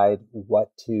decide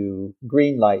what to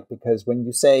greenlight, because when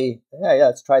you say, yeah,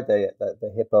 let's try the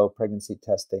hippo pregnancy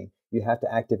testing, you have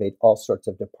to activate all sorts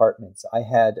of departments. I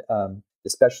had the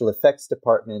special effects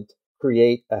department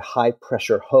create a high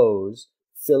pressure hose,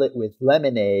 fill it with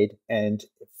lemonade, and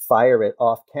fire it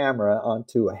off camera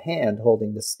onto a hand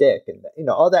holding the stick. And,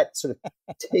 all that sort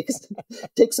of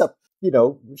takes up,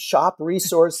 shop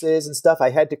resources and stuff.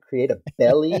 I had to create a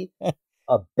belly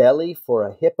for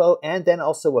a hippo, and then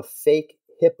also a fake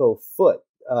hippo foot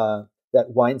that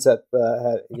winds up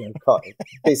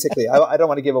basically. I don't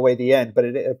want to give away the end, but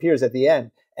it appears at the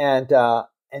end, and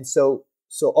so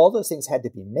all those things had to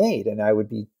be made, and I would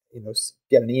be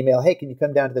get an email, hey, can you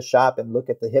come down to the shop and look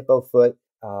at the hippo foot?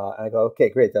 And I go, okay,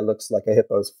 great, that looks like a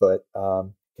hippo's foot.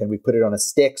 Can we put it on a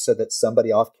stick so that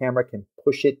somebody off camera can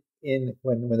push it in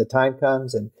when the time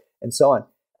comes, and so on.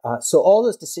 So all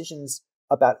those decisions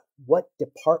about what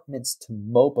departments to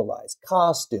mobilize,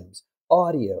 costumes,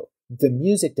 audio, the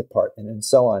music department, and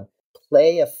so on,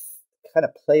 play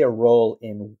a role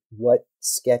in what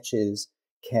sketches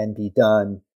can be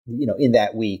done, in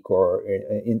that week or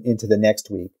into the next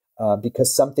week,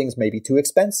 because some things may be too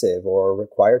expensive or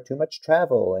require too much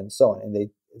travel and so on. And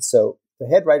so the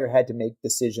head writer had to make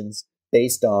decisions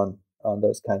based on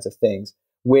those kinds of things.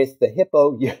 With the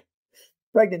hippo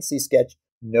pregnancy sketch,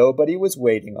 nobody was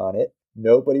waiting on it.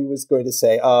 Nobody was going to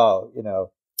say,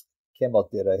 Kimmel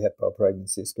did a hippo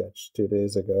pregnancy sketch 2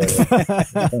 days ago.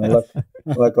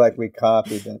 Look like we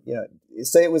copied them.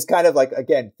 So it was kind of like,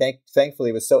 again, thankfully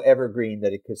it was so evergreen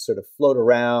that it could sort of float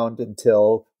around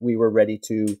until we were ready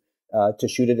to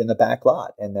shoot it in the back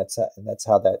lot. And that's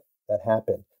how that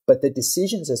happened. But the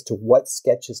decisions as to what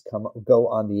sketches go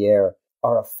on the air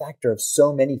are a factor of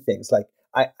so many things. Like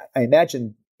I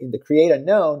imagine in the Create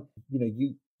Unknown,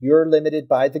 you're limited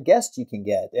by the guests you can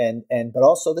get, but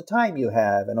also the time you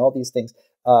have, and all these things,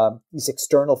 these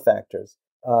external factors.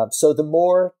 So the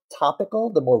more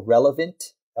topical, the more relevant.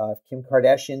 If Kim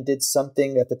Kardashian did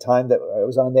something at the time that I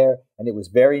was on there, and it was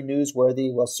very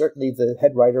newsworthy, well, certainly the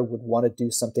head writer would want to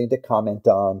do something to comment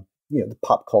on, the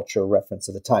pop culture reference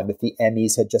of the time. If the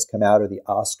Emmys had just come out or the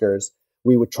Oscars,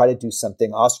 we would try to do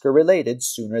something Oscar related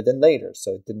sooner than later,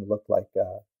 so it didn't look like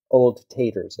old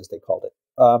taters, as they called it.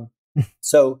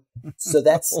 So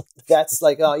that's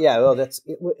like, oh yeah, well,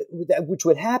 which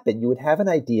would happen. You would have an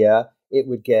idea, it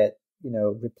would get,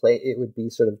 it would be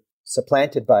sort of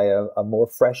supplanted by a more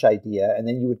fresh idea. And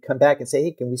then you would come back and say,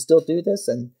 hey, can we still do this?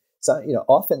 And so,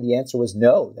 often the answer was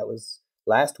no, that was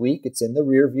last week. It's in the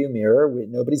rear view mirror.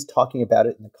 Nobody's talking about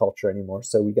it in the culture anymore.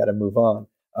 So we got to move on.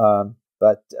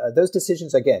 But those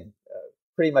decisions, again,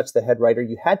 pretty much the head writer,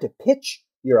 you had to pitch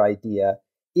your idea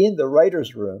in the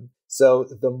writer's room. So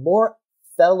the more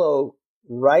fellow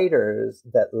writers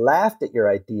that laughed at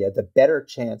your idea, the better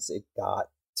chance it got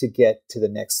to get to the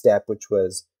next step, which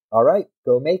was, all right,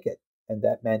 go make it. And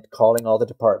that meant calling all the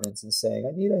departments and saying,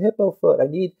 I need a hippo foot. I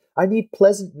need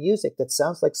pleasant music that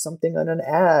sounds like something on an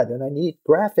ad. And I need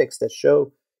graphics that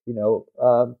show,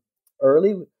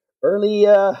 early,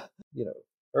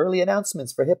 early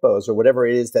announcements for hippos or whatever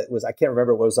it is that was. I can't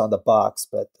remember what was on the box,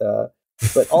 but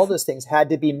all those things had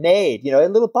to be made. A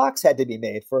little box had to be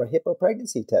made for a hippo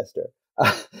pregnancy tester.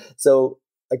 So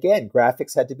again,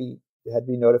 graphics had to be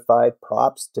notified,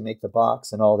 props to make the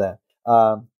box and all that.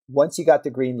 Once you got the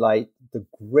green light, the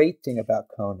great thing about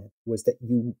Conan was that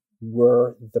you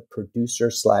were the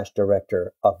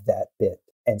producer/director of that bit.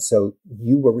 And so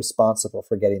you were responsible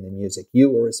for getting the music. You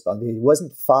were responsible. It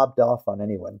wasn't fobbed off on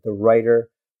anyone. The writer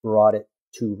brought it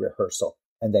to rehearsal.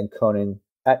 And then Conan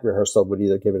at rehearsal would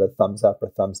either give it a thumbs up or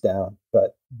thumbs down.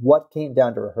 But what came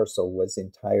down to rehearsal was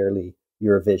entirely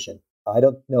your vision. I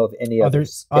don't know of any other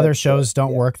shows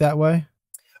don't work that way.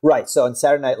 Right. So on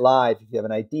Saturday Night Live, if you have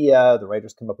an idea, the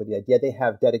writers come up with the idea. They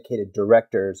have dedicated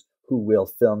directors who will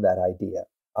film that idea.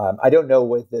 I don't know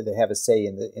whether they have a say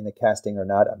in the casting or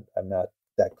not. I'm not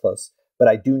that close, but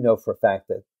I do know for a fact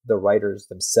that the writers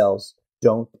themselves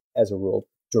don't, as a rule,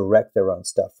 direct their own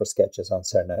stuff for sketches on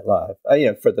Saturday Night Live.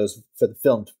 For the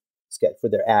filmed sketch, for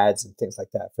their ads and things like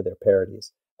that, for their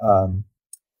parodies.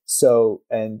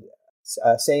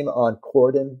 Same on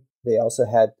Corden. They also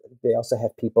have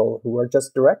people who are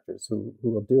just directors who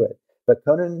will do it. But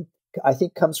Conan, I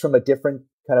think, comes from a different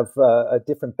kind of a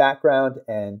different background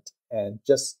and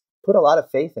just put a lot of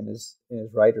faith in his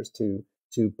writers to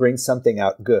bring something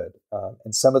out good.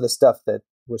 And some of the stuff that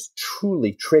was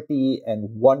truly trippy and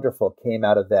wonderful came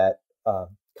out of that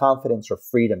confidence or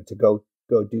freedom to go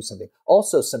do something.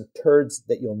 Also, some turds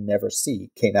that you'll never see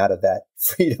came out of that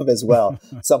freedom as well.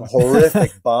 Some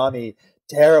horrific, balmy,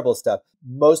 terrible stuff,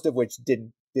 most of which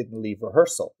didn't leave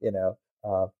rehearsal,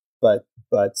 but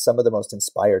some of the most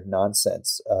inspired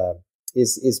nonsense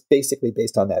is basically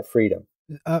based on that freedom.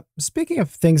 Speaking of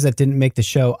things that didn't make the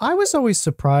show, I was always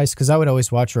surprised because I would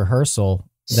always watch rehearsal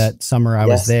that summer I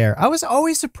was there. I was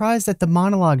always surprised at the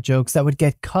monologue jokes that would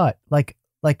get cut. Like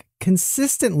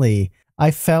consistently,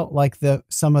 I felt like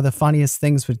some of the funniest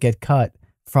things would get cut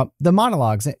from the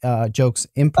monologues, jokes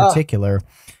in particular.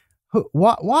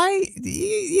 Why?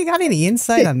 You got any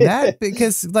insight on that?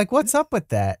 Because what's up with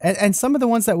that? And some of the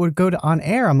ones that would go to on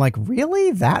air, I'm like,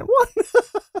 really? That one?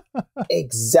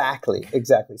 Exactly.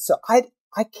 So I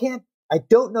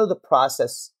don't know the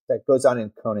process that goes on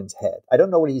in Conan's head. I don't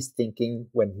know what he's thinking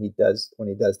when he does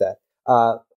that.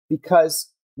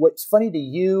 Because what's funny to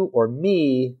you or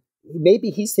me, maybe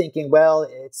he's thinking, well,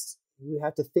 you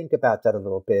have to think about that a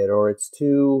little bit, or it's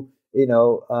too,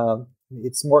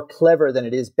 it's more clever than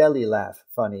it is belly laugh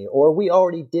funny, or we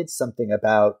already did something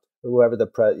about whoever the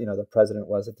president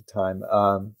was at the time.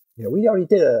 We already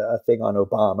did a thing on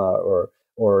Obama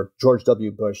or George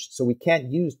W. Bush, so we can't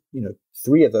use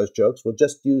 3 of those jokes. We'll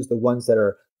just use the ones that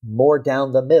are more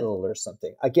down the middle or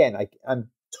something. Again,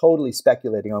 I'm totally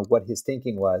speculating on what his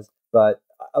thinking was, but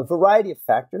a variety of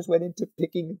factors went into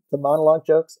picking the monologue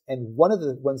jokes, and one of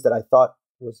the ones that I thought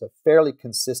was a fairly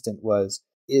consistent was,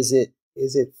 is it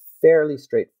fairly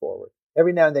straightforward?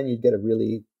 Every now and then you'd get a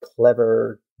really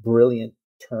clever, brilliant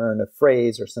turn of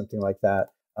phrase or something like that.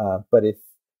 But if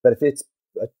it's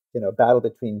a battle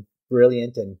between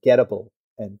brilliant and gettable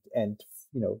and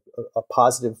a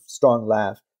positive, strong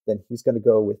laugh, then he's going to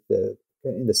go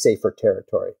in the safer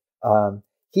territory.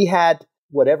 He had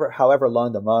however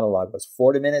long the monologue was,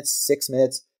 40 minutes, 6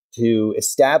 minutes, to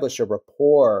establish a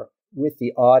rapport with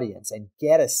the audience and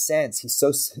get a sense. He's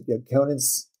so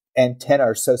Conan's antennae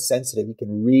are so sensitive. He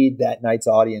can read that night's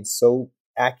audience so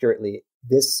accurately.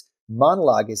 This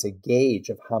monologue is a gauge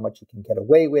of how much he can get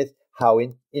away with, how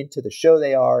into the show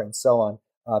they are, and so on,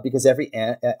 because every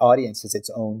audience is its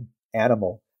own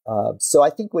animal. So I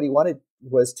think what he wanted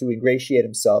was to ingratiate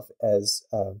himself as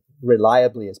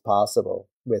reliably as possible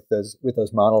with those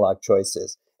monologue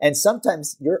choices. And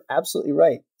sometimes you're absolutely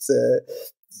right.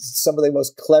 Some of the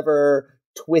most clever,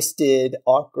 twisted,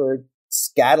 awkward,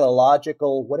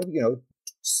 scatological, whatever,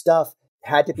 stuff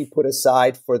had to be put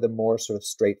aside for the more sort of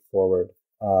straightforward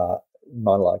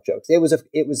monologue jokes. It was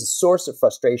a source of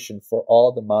frustration for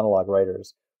all the monologue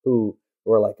writers who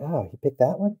were like, "Oh, you picked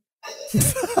that one."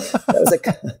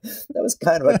 that was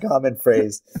kind of a common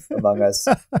phrase among us.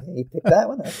 Hey, you picked that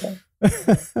one,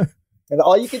 okay. And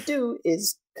all you could do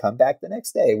is come back the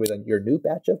next day with your new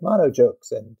batch of mono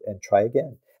jokes and try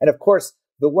again. And of course,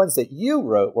 the ones that you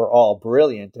wrote were all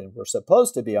brilliant and were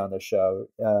supposed to be on the show.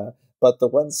 But the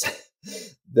ones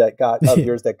of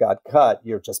yours that got cut,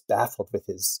 you're just baffled with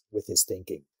his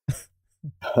thinking.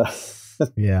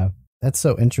 Yeah. That's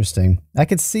so interesting. I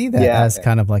could see that Yeah, as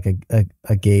kind of like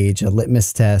a gauge, a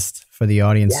litmus test for the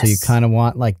audience. So you yes, kind of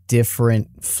want like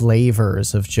different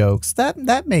flavors of jokes.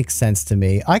 That makes sense to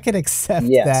me. I could accept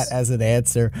that yes, as an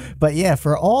answer. But yeah,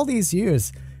 for all these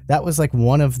years, that was like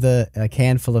one of the like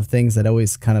handful of things that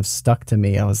always kind of stuck to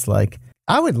me. I was like,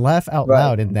 I would laugh out right.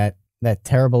 loud in that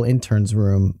terrible interns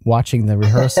room watching the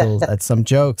rehearsals at some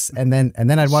jokes, and then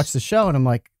I'd watch the show and I'm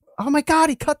like, oh my God,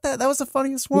 he cut that. That was the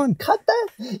funniest You one. cut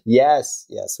that? Yes,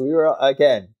 yes. We were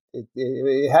again.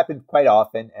 It happened quite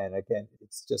often, and again,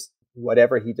 it's just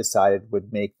whatever he decided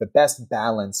would make the best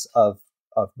balance of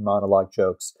monologue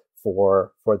jokes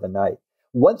for the night.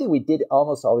 One thing we did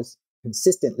almost always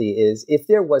consistently is if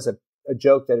there was a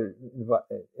joke that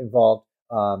involved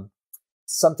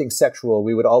something sexual,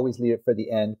 we would always leave it for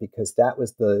the end because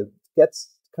that's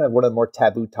kind of one of the more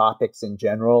taboo topics in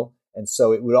general. And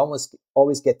so it would almost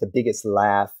always get the biggest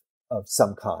laugh of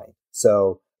some kind.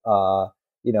 So,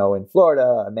 in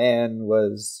Florida, a man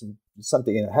was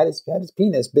something, had his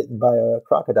penis bitten by a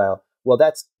crocodile. Well,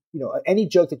 that's, any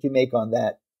joke that you make on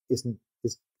that is going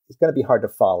to be hard to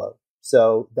follow.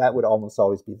 So that would almost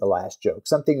always be the last joke.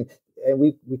 Something, and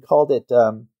we called it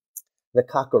the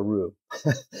cockaroo.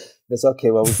 It's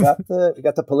okay. Well, we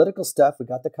got the political stuff. We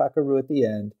got the cockaroo at the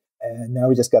end. And now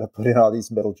we just got to put in all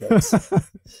these middle jokes.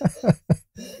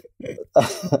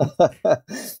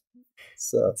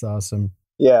 So That's awesome.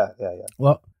 yeah.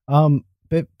 Well,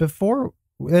 but before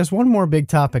there's one more big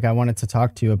topic I wanted to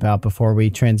talk to you about before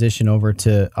we transition over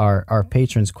to our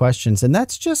patrons' questions, and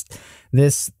that's just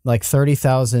this like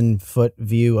 30,000-foot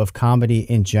view of comedy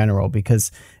in general,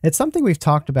 because it's something we've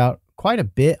talked about quite a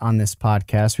bit on this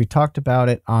podcast. We talked about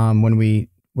it when we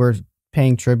were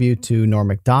paying tribute to Norm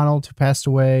Macdonald, who passed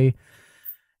away.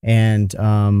 And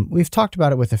we've talked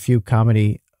about it with a few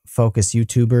comedy-focused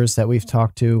YouTubers that we've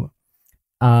talked to.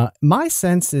 My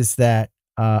sense is that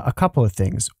a couple of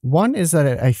things. One is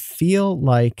that I feel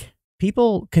like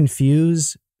people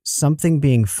confuse something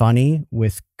being funny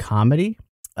with comedy,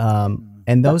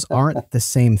 and those aren't the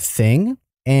same thing.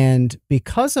 And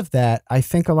because of that, I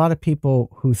think a lot of people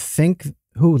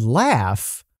who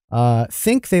laugh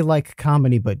think they like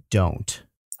comedy but don't.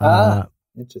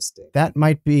 Interesting. That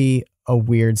might be a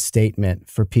weird statement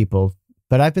for people,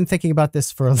 but I've been thinking about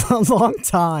this for a long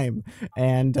time,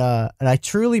 and I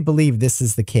truly believe this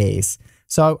is the case.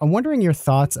 So I'm wondering your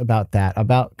thoughts about that,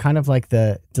 about kind of like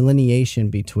the delineation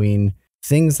between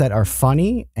things that are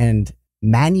funny and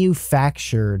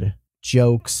manufactured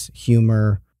jokes,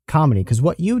 humor, comedy. Because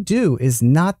what you do is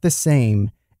not the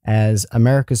same as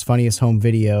America's Funniest Home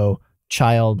Video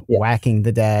child whacking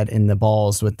the dad in the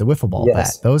balls with the wiffle ball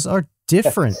bat. Those are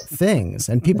different things,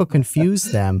 and people confuse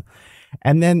them.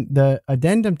 And then the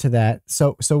addendum to that.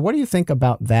 So what do you think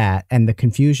about that and the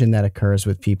confusion that occurs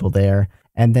with people there?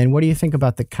 And then what do you think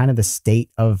about the kind of the state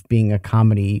of being a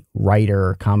comedy writer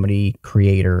or comedy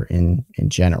creator in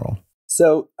general?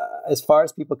 So as far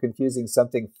as people confusing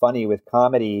something funny with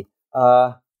comedy,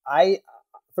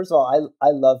 first of all, I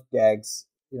love gags.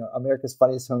 America's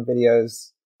Funniest Home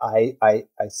Videos. I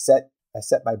set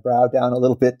my brow down a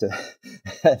little bit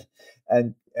to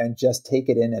and just take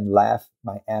it in and laugh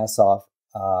my ass off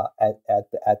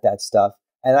at that stuff.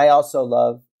 And I also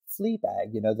love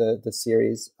Fleabag, the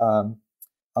series on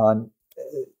on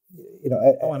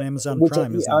Amazon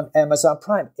Prime. On Amazon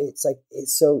Prime, it's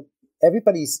so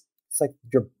everybody's. It's like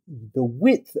the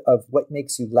width of what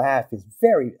makes you laugh is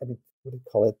very. I mean, what do you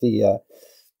call it?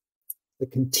 The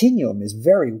continuum is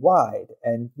very wide,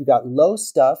 and you got low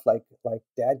stuff like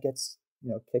dad gets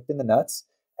kicked in the nuts,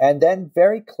 and then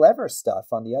very clever stuff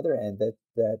on the other end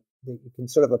that you can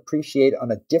sort of appreciate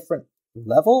on a different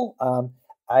level.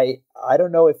 I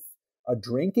don't know if a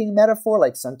drinking metaphor,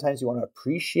 like sometimes you want to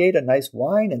appreciate a nice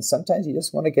wine, and sometimes you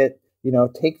just want to get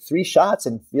take 3 shots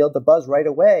and feel the buzz right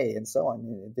away, and so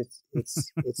on.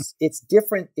 It's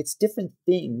different. It's different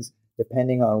things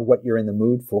depending on what you're in the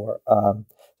mood for.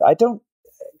 I don't.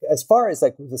 As far as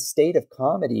like the state of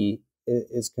comedy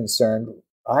is concerned,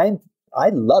 I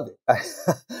love it.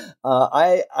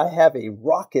 I have a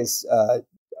raucous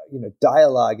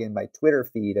dialogue in my Twitter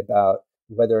feed about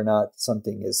whether or not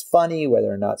something is funny,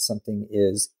 whether or not something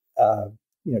is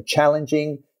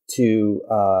challenging to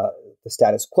the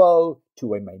status quo,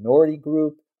 to a minority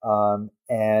group,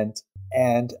 and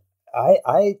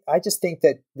I just think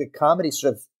that the comedy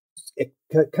sort of it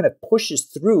kind of pushes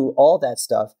through all that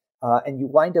stuff. And you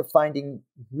wind up finding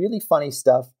really funny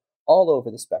stuff all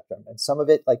over the spectrum. And some of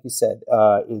it, like you said,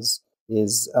 is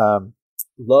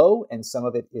low, and some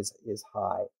of it is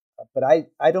high. But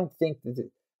I don't think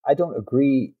I don't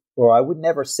agree, or I would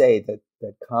never say that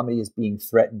comedy is being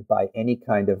threatened by any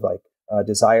kind of like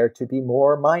desire to be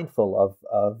more mindful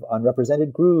of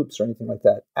unrepresented groups or anything like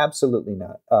that. Absolutely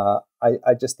not.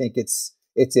 I just think it's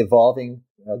evolving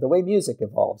the way music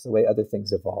evolves, the way other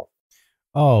things evolve.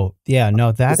 Oh, yeah,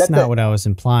 no, that's not what I was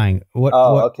implying. What?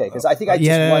 Okay, because I think I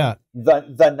just want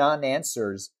the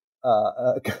non-answers.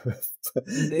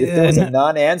 If there was a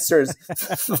non-answers,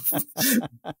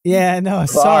 yeah, no,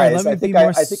 prize, sorry. Let me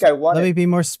be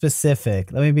more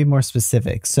specific.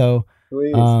 So,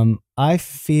 I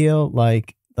feel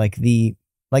like the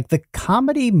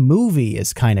comedy movie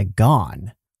is kind of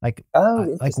gone. Like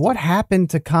what happened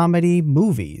to comedy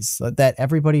movies that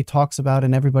everybody talks about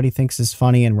and everybody thinks is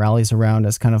funny and rallies around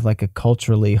as kind of like a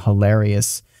culturally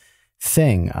hilarious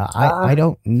thing? I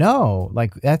don't know.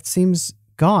 Like that seems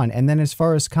gone. And then as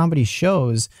far as comedy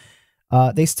shows,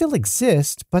 they still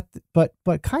exist, but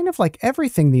kind of like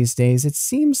everything these days, it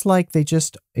seems like they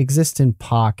just exist in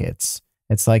pockets.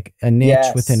 It's like a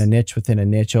niche within a niche within a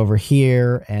niche over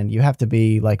here, and you have to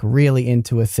be like really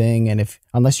into a thing. And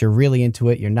unless you're really into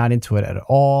it, you're not into it at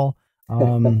all.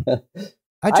 I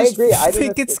agree. I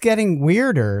think it's getting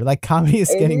weirder. Like comedy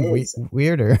is getting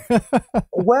weirder.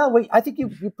 Well, I think you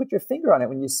put your finger on it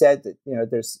when you said that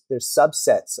there's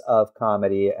subsets of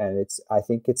comedy, and I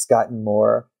think it's gotten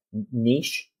more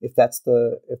niche, if that's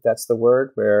the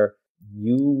word, where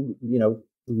you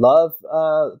love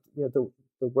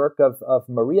the work of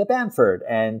Maria Bamford,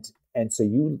 and so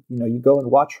you go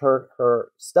and watch her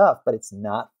stuff, but it's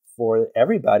not for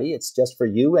everybody. It's just for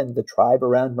you and the tribe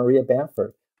around Maria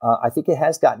Bamford. I think it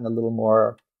has gotten a little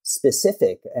more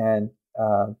specific, and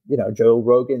Joe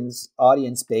Rogan's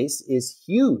audience base is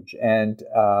huge, and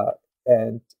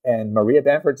Maria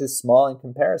Bamford's is small in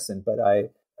comparison. But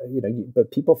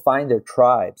but people find their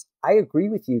tribes. I agree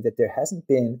with you that there hasn't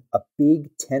been a big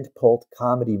tentpole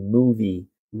comedy movie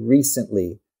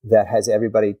recently that has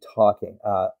everybody talking.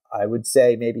 I would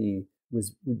say would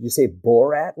you say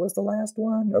Borat was the last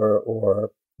one,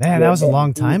 or man, that was a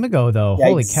long time ago though. Yeah,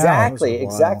 holy exactly, cow.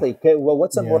 Exactly. Okay, well,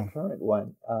 what's a more current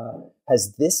one?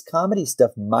 Has this comedy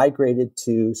stuff migrated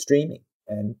to streaming?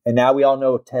 And now we all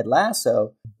know Ted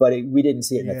Lasso, but we didn't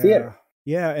see it in the theater.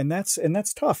 Yeah, and that's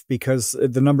tough because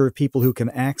the number of people who can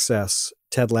access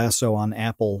Ted Lasso on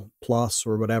Apple Plus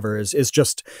or whatever is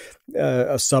just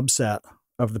a subset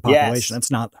of the population. It's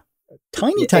not a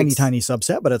tiny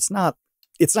subset, but it's not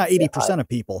 80% of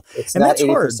people. And that's 80%.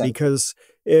 Hard because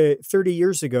 30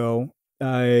 years ago,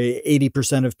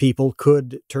 80% of people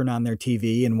could turn on their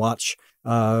TV and watch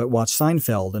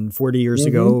Seinfeld, and 40 years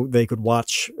ago they could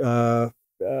watch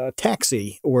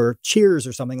Taxi or Cheers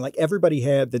or something. Like everybody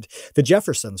had the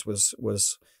Jeffersons was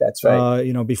that's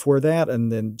right. Before that,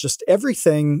 and then just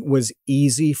everything was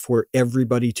easy for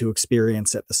everybody to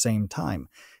experience at the same time.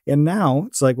 And now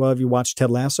it's like, well, have you watched Ted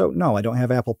Lasso? No, I don't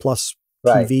have Apple Plus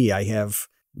TV. I have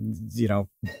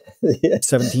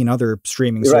 17 other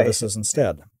streaming services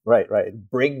instead. Right.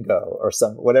 Bringo or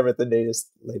whatever the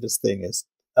latest thing is.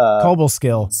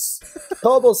 Cobleskill.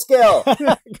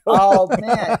 Oh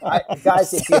man,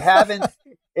 guys, if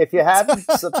you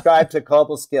haven't subscribed to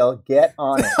Cobleskill, get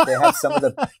on it. They have some of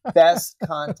the best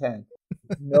content.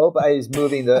 Nobody's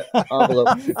moving the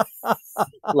envelope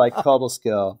like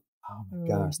Cobleskill. Oh my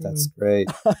gosh, that's great.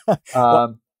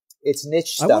 It's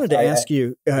niche stuff. I wanted to ask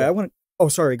you. Oh,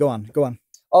 sorry. Go on.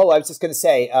 Oh, I was just going to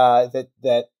say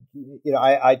that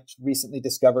I recently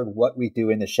discovered What We Do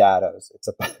in the Shadows. It's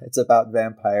about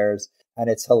vampires, and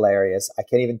it's hilarious. I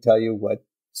can't even tell you what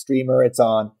streamer it's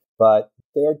on, but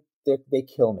they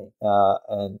kill me.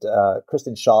 And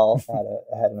Kristen Schaal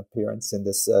had an appearance in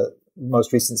this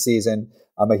most recent season.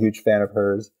 I'm a huge fan of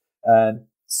hers, and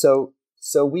so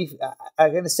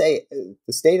I'm going to say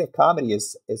the state of comedy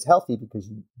is healthy because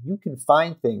you can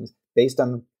find things based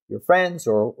on your friends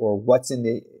or what's in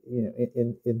the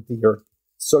in your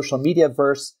social media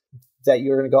verse that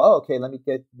you're going to go, oh, okay, let me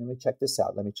check this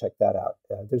out, let me check that out.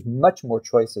 There's much more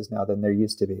choices now than there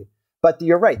used to be. But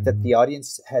you're right that the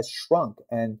audience has shrunk,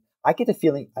 and I get the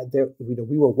feeling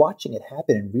we were watching it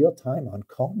happen in real time on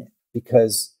Conan,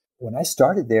 because when I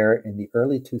started there in the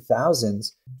early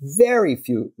 2000s, very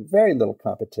little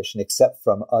competition except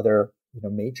from other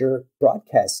major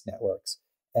broadcast networks.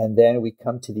 And then we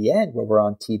come to the end where we're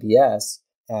on TBS,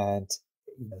 and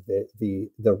the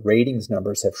ratings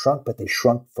numbers have shrunk, but they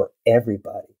shrunk for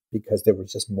everybody because there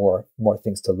was just more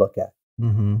things to look at.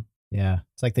 Mm-hmm. Yeah,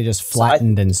 it's like they just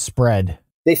flattened and spread.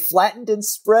 They flattened and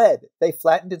spread.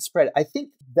 I think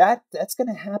that's going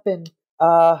to happen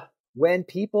when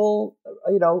people,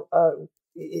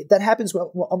 that happens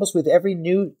almost with every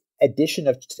new addition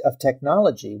of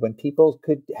technology. When people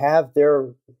could have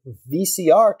their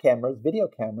VCR cameras, video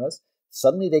cameras,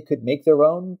 suddenly they could make their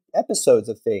own episodes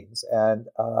of things. And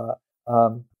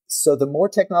so the more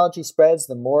technology spreads,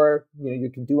 the more you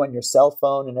can do on your cell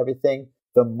phone and everything,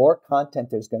 the more content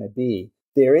there's going to be.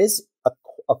 There is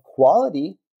a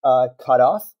quality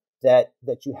cutoff that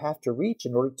you have to reach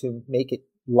in order to make it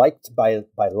liked by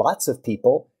lots of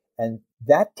people, and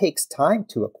that takes time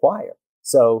to acquire.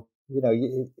 So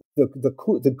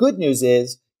the good news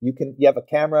is you have a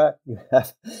camera,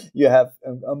 you have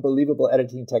unbelievable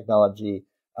editing technology,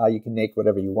 you can make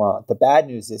whatever you want. The bad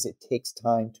news is it takes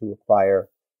time to acquire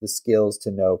the skills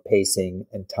to know pacing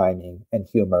and timing and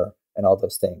humor and all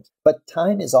those things. But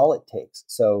time is all it takes.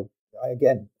 So I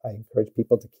encourage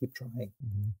people to keep trying.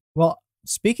 Well,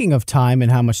 speaking of time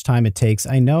and how much time it takes,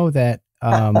 I know that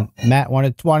Matt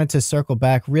wanted to circle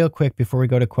back real quick before we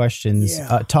go to questions,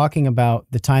 talking about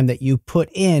the time that you put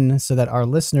in so that our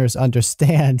listeners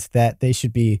understand that they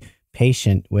should be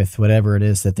patient with whatever it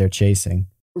is that they're chasing.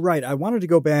 Right. I wanted to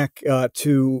go back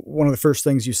to one of the first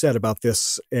things you said about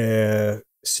this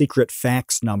secret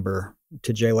fax number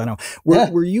to Jay Leno.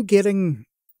 Were you getting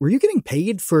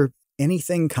paid for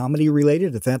anything comedy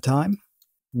related at that time?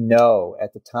 No.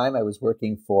 At the time, I was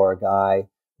working for a guy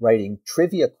writing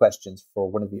trivia questions for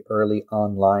one of the early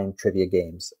online trivia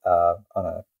games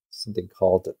on something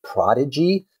called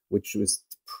Prodigy, which was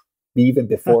even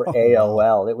before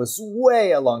AOL. It was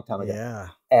way a long time ago. Yeah.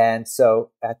 And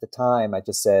so at the time, I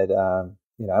just said, I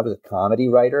was a comedy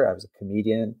writer. I was a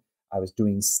comedian. I was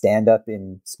doing stand-up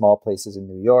in small places in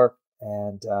New York.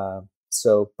 And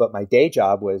but my day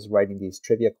job was writing these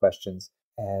trivia questions.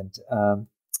 And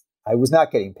I was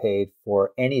not getting paid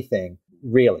for anything,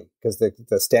 really, because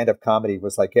the stand-up comedy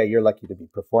was like, yeah, you're lucky to be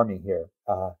performing here.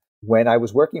 When I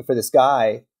was working for this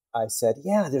guy, I said,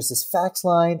 yeah, there's this fax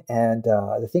line. And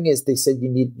the thing is, they said you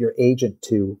need your agent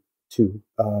to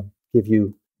give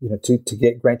you,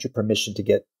 grant you permission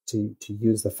to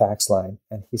use the fax line.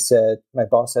 And he said, my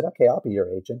boss said, okay, I'll be your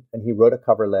agent. And he wrote a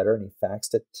cover letter and he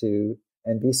faxed it to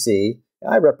NBC.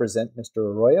 I represent Mr.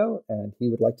 Arroyo and he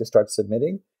would like to start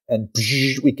submitting. And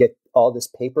we get all this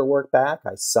paperwork back.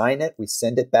 I sign it. We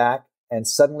send it back. And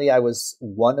suddenly I was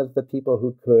one of the people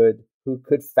who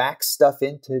could fax stuff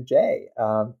into Jay.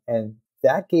 And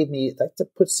that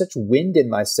put such wind in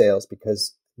my sails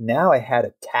because now I had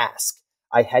a task.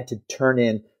 I had to turn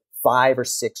in 5 or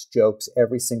 6 jokes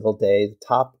every single day, the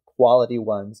top quality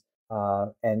ones,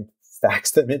 and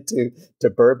fax them into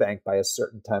Burbank by a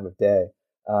certain time of day.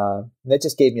 And that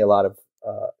just gave me a lot of,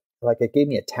 it gave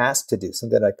me a task to do,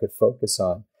 something that I could focus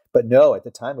on. But no, at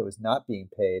the time I was not being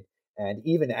paid. And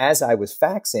even as I was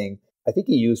faxing, I think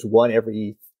he used one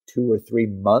every 2 or 3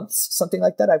 months, something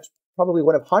like that. I was probably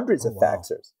one of hundreds of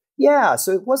faxers. Yeah,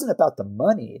 so it wasn't about the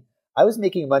money. I was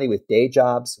making money with day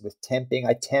jobs, with temping.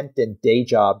 I temped and day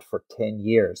jobbed for 10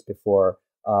 years before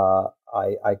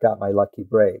I got my lucky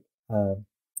break.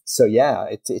 So yeah,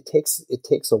 it takes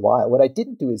a while. What I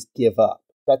didn't do is give up.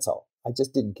 That's all. I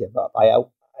just didn't give up.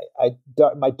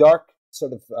 My dark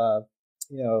sort of,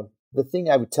 the thing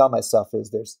I would tell myself is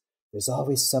there's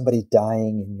always somebody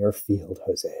dying in your field,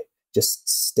 Jose. Just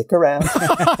stick around.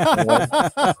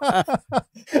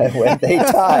 and when they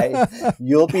die,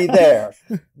 you'll be there.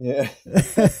 Yeah.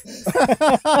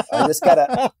 I just got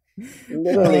to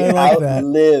literally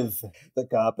outlive the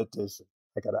competition.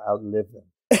 I got to outlive them.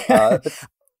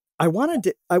 I wanted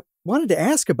to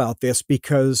ask about this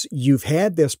because you've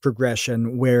had this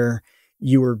progression where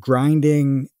you were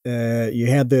grinding, you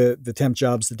had the temp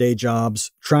jobs, the day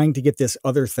jobs, trying to get this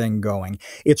other thing going.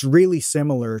 It's really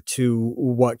similar to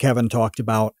what Kevin talked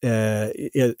about,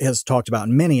 has talked about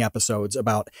in many episodes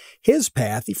about his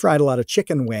path. He fried a lot of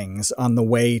chicken wings on the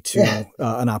way to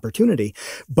an opportunity.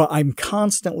 But I'm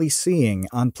constantly seeing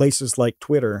on places like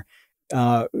Twitter,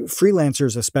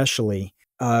 freelancers especially,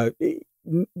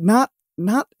 not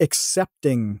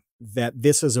accepting that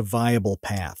this is a viable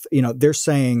path. They're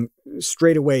saying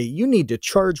straight away, you need to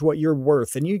charge what you're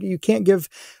worth and you can't give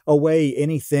away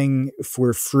anything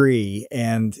for free.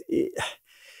 And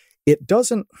it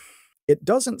doesn't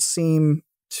seem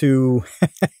to,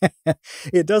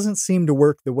 it doesn't seem to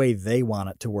work the way they want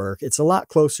it to work. It's a lot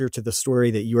closer to the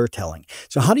story that you're telling.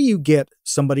 So how do you get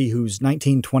somebody who's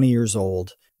 19, 20 years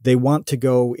old, they want to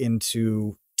go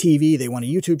into TV, they want a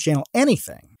YouTube channel,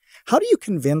 anything. How do you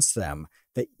convince them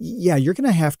that, yeah, you're going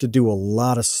to have to do a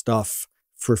lot of stuff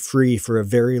for free for a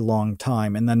very long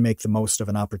time and then make the most of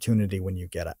an opportunity when you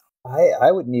get it?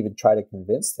 I wouldn't even try to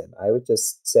convince them. I would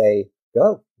just say,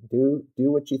 go, do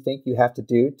what you think you have to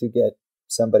do to get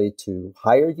somebody to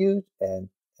hire you and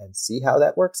see how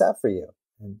that works out for you.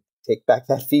 And take back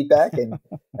that feedback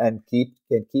and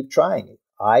keep trying.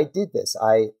 I did this.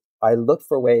 I looked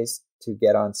for ways to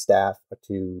get on staff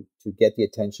to get the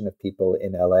attention of people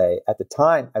in LA. At the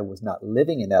time, I was not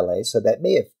living in LA, so that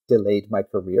may have delayed my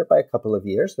career by a couple of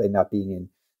years by not being in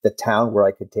the town where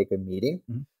I could take a meeting.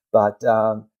 Mm-hmm. But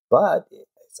I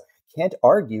can't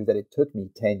argue that it took me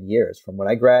 10 years from when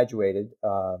I graduated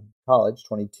college,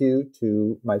 22,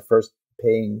 to my first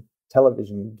paying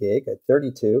television gig at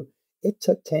 32. It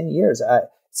took 10 years.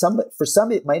 For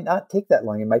some, it might not take that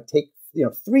long. It might take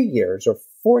 3 years or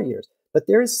 4 years. But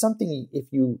there is something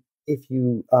if you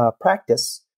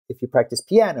practice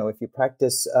piano, if you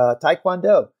practice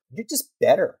taekwondo, you're just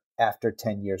better after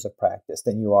 10 years of practice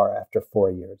than you are after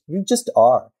 4 years. You just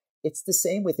are. It's the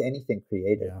same with anything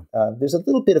creative. Yeah. There's a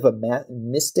little bit of a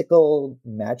mystical,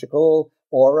 magical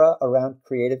aura around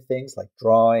creative things like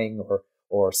drawing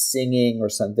or singing or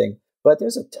something. But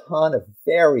there's a ton of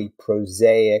very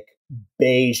prosaic,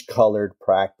 beige-colored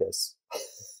practice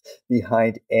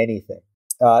behind anything.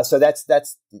 So that's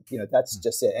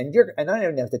just it. And I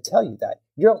don't have to tell you that.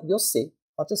 You'll see.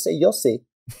 I'll just say you'll see.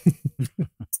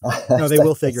 No, they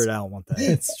will figure it out, won't they?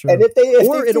 It's true. And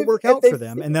it'll work out for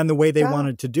them, and then the way they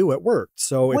wanted to do it worked.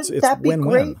 So it's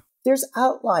win-win. There's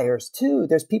outliers too.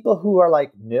 There's people who are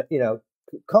like,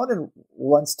 Conan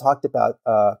once talked about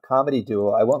a comedy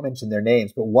duo. I won't mention their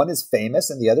names, but one is famous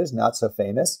and the other's not so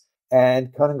famous.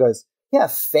 And Conan goes, yeah,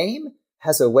 fame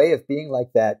has a way of being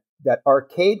like that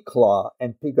arcade claw.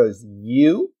 And he goes,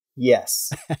 you,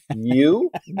 yes, you,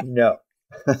 no.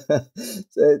 And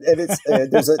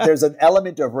there's an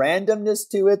element of randomness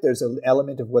to it. There's an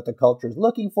element of what the culture is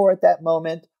looking for at that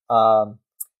moment.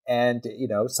 And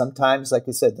sometimes, like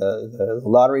I said, the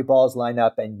lottery balls line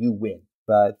up and you win.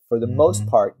 But for the most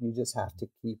part, you just have to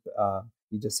keep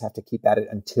at it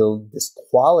until this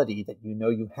quality that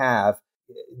you have,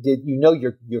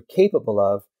 you're capable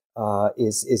of,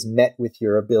 is met with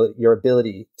your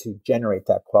ability to generate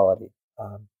that quality.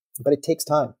 But it takes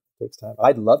time.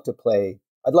 I'd love to play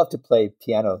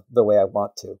piano the way I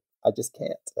want to. I just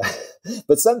can't.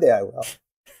 But someday I will.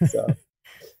 So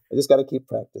I just got to keep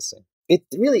practicing. It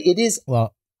is.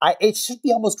 Well, it should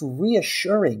be almost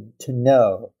reassuring to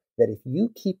know that if you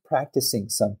keep practicing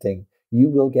something, you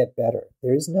will get better.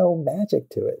 There is no magic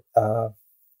to it.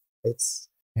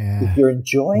 If you're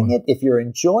enjoying it,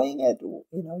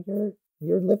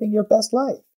 you're living your best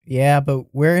life. Yeah, but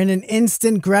we're in an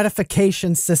instant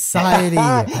gratification society,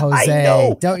 Jose. I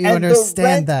know. Don't you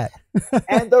understand that?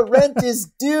 And the rent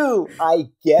is due. I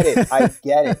get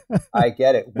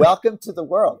it. Welcome to the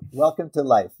world. Welcome to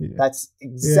life. Yeah. That's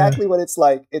exactly what it's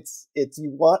like.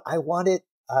 I want it.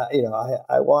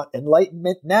 I want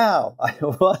enlightenment now. I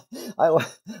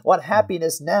want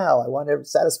happiness now. I want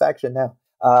satisfaction now.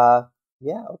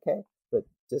 Yeah, okay. But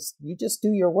you just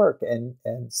do your work and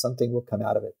something will come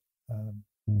out of it.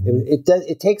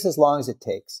 It takes as long as it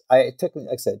takes. It took, like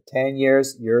I said, 10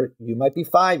 years. You might be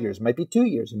 5 years, might be 2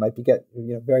 years. You might be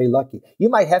very lucky. You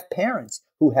might have parents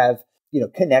who have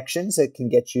connections that can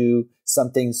get you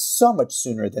something so much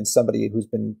sooner than somebody who's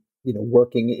been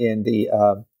working in the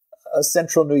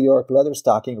central New York leather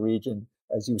stocking region,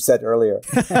 as you said earlier.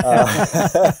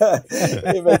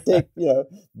 It might take,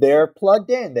 they're plugged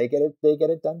in. They get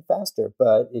it done faster.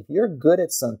 But if you're good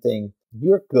at something,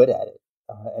 you're good at it.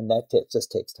 And that just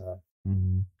takes time.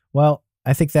 Mm-hmm. Well,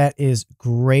 I think that is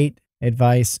great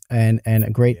advice and a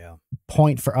great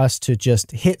point for us to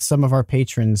just hit some of our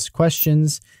patrons'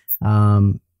 questions.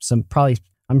 I'm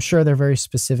sure they're very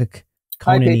specific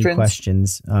Conan-y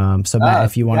questions. So Matt,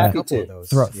 if you want to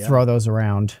throw those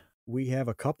around. We have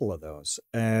a couple of those.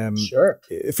 Sure.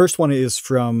 First one is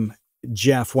from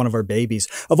Jeff, one of our babies.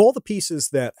 Of all the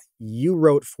pieces that you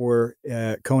wrote for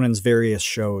Conan's various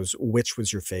shows, which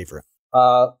was your favorite?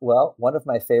 Well, one of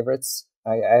my favorites,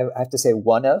 I have to say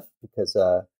one of, because,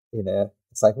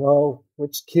 it's like, well,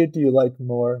 which kid do you like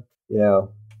more?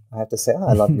 I have to say,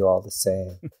 I love you all the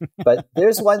same. But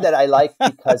there's one that I like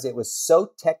because it was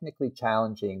so technically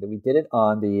challenging that we did it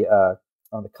on the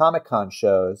Comic-Con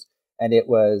shows. And it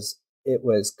was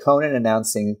Conan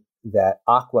announcing that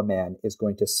Aquaman is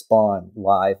going to spawn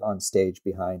live on stage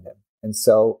behind him. And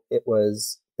so it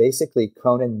was basically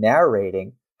Conan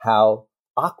narrating how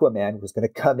Aquaman was going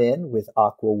to come in with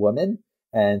Aquawoman,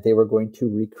 and they were going to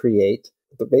recreate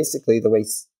basically the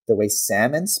way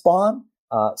salmon spawn.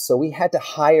 So we had to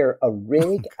hire a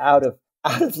rig out of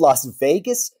Las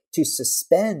Vegas to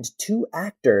suspend two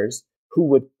actors who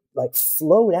would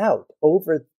float out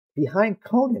over behind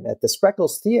Conan at the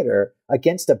Spreckles Theater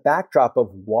against a backdrop of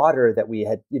water that we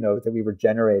had, that we were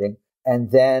generating.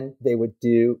 And then they would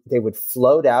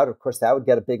float out. Of course, that would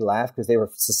get a big laugh because they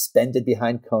were suspended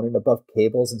behind Conan above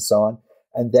cables and so on.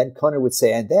 And then Conan would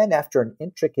say, and then after an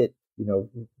intricate,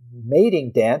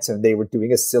 mating dance, and they were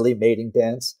doing a silly mating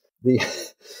dance.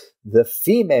 The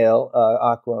female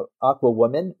aqua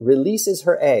woman releases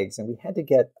her eggs, and we had to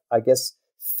get, I guess,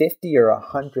 50 or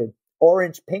 100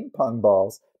 orange ping pong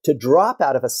balls to drop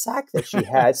out of a sack that she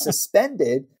had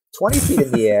suspended 20 feet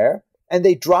in the air, and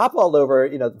they drop all over,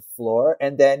 the floor,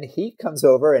 and then he comes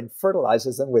over and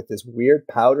fertilizes them with this weird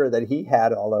powder that he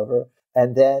had all over.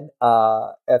 And then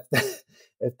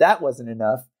if that wasn't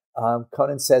enough,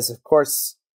 Conan says, of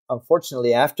course,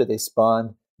 unfortunately, after they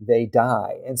spawn, they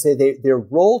die. And so they're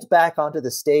rolled back onto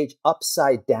the stage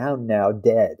upside down now,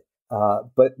 dead.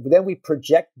 But then we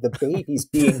project the babies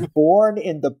being born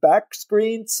in the back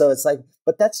screen. So it's like,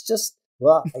 but that's just,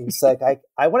 well, it's like,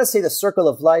 I want to say the circle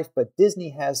of life, but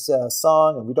Disney has a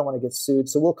song and we don't want to get sued.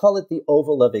 So we'll call it the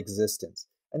Oval of Existence.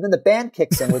 And then the band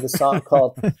kicks in with a song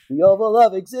called The Oval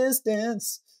of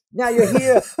Existence. Now you're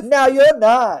here, now you're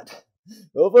not.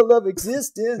 Oval of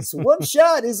Existence. One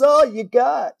shot is all you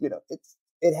got.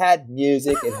 It had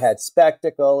music, it had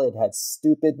spectacle, it had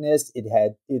stupidness,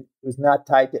 it was not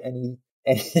tied to any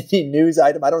news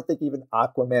item. I don't think even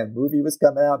Aquaman movie was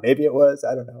coming out. Maybe it was,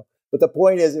 I don't know. But the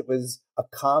point is, it was a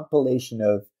compilation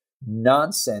of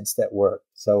nonsense that worked.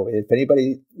 So if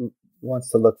anybody wants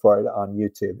to look for it on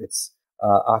YouTube, it's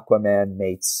Aquaman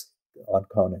mates on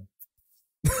Conan.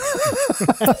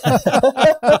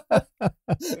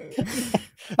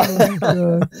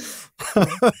 Oh,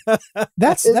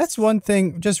 that's one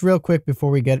thing, just real quick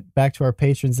before we get back to our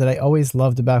patrons, that I always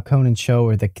loved about Conan's show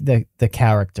are the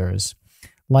characters,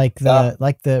 like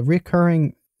the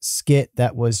recurring skit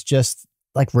that was just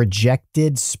like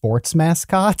rejected sports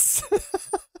mascots.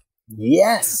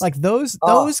 Yes, like those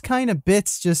kind of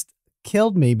bits just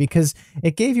killed me, because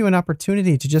it gave you an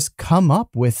opportunity to just come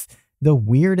up with the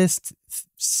weirdest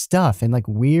stuff and like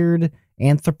weird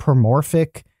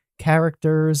anthropomorphic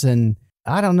characters. And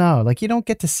I don't know, like you don't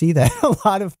get to see that a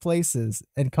lot of places.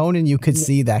 And Conan, you could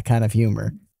see that kind of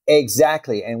humor.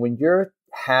 Exactly. And when you're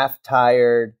half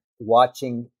tired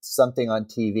watching something on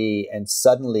TV and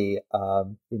suddenly,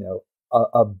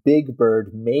 a big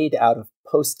bird made out of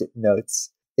Post-it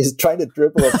notes is trying to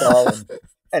dribble a ball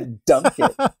and dunk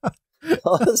it.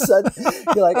 All of a sudden,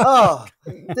 you're like, oh,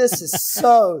 this is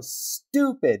so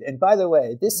stupid. And by the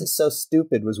way, this is so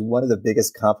stupid was one of the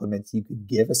biggest compliments you could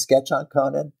give a sketch on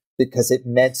Conan, because it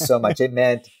meant so much. It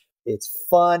meant it's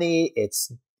funny,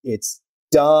 it's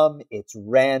dumb, it's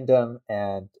random,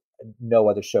 and no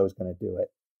other show is going to do it.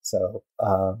 So,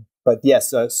 but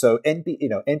yes, so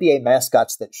NBA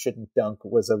mascots that shouldn't dunk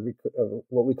was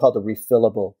what we called a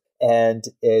refillable, and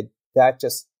that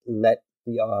just let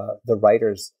the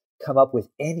writers come up with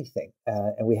anything.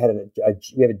 And we have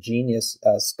a genius,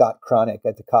 Scott Cronick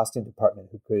at the costume department,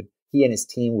 he and his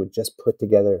team would just put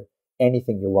together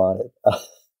anything you wanted.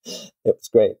 It was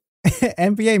great.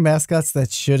 NBA mascots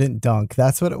that shouldn't dunk.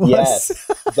 That's what it was. Yes,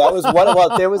 that was one.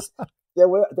 Well, there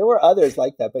were others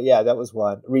like that, but yeah, that was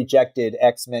one. Rejected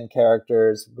X-Men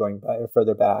characters going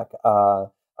further back.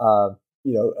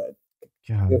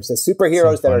 There's the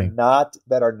superheroes so that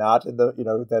are not in the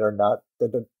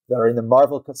that are in the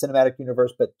Marvel Cinematic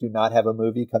Universe but do not have a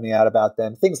movie coming out about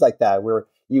them. Things like that, where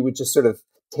you would just sort of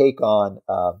take on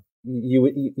you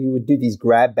would do these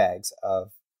grab bags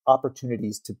of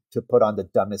opportunities to put on the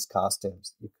dumbest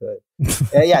costumes you could.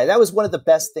 Yeah, that was one of the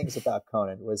best things about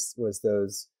Conan was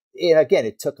those. And again,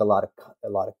 it took a lot of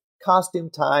costume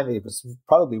time. It was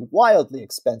probably wildly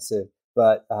expensive,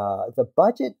 but the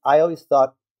budget I always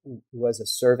thought was a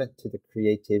servant to the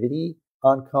creativity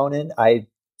on Conan.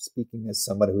 Speaking as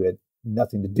someone who had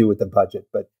nothing to do with the budget,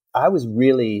 but I was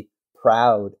really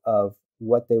proud of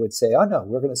what they would say. Oh no,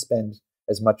 we're going to spend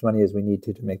as much money as we need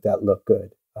to make that look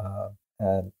good.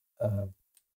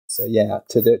 So yeah,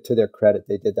 to their credit,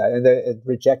 they did that. And the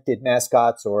rejected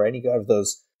mascots or any of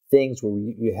those things where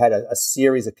you had a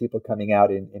series of people coming out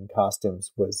in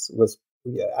costumes was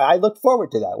yeah, I looked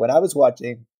forward to that when I was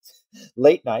watching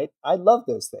late night. I love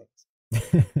those things.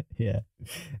 Yeah,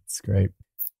 it's great.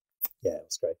 Yeah, it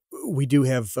was great. We do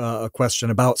have a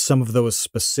question about some of those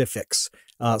specifics,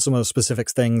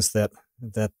 things that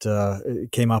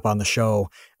came up on the show.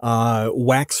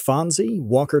 Wax Fonzie,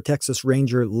 Walker, Texas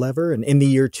Ranger Lever, and In the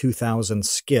Year 2000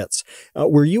 skits.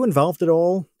 Were you involved at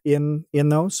all in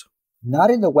those? Not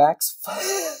in the Wax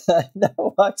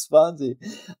Fonzie.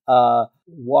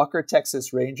 Walker,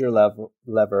 Texas Ranger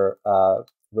Lever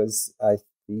was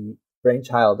the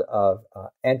brainchild of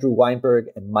Andrew Weinberg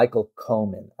and Michael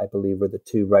Coman, I believe, were the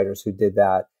two writers who did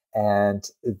that. And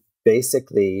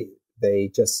basically,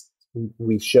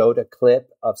 we showed a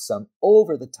clip of some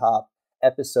over-the-top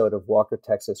episode of Walker,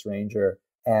 Texas Ranger,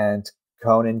 and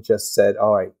Conan just said,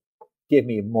 all right, give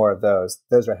me more of those.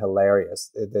 Those are hilarious.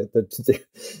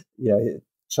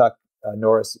 Chuck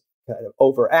Norris kind of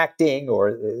overacting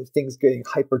or things getting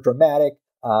hyper dramatic.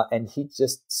 And he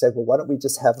just said, well, why don't we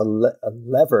just have a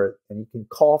lever and you can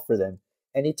call for them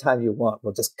anytime you want.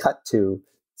 We'll just cut to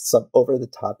some over the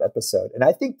top episode. And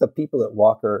I think the people at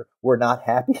Walker were not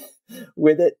happy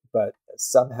with it, but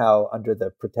somehow under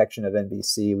the protection of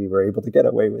NBC, we were able to get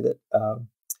away with it.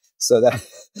 So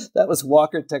that was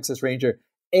Walker, Texas Ranger,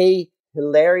 a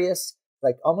hilarious,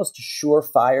 like almost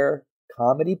surefire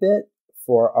comedy bit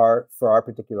for our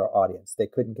particular audience. They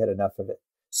couldn't get enough of it.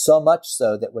 So much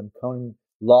so that when Conan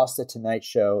lost the Tonight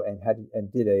Show and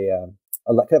did a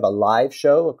kind of a live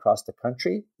show across the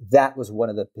country, that was one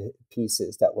of the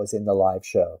pieces that was in the live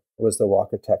show, was the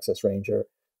Walker, Texas Ranger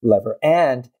lever.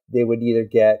 And they would either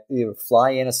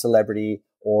fly in a celebrity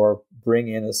or bring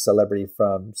in a celebrity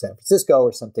from San Francisco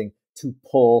or something to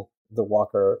pull the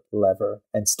Walker lever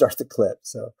and start the clip.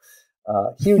 So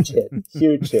huge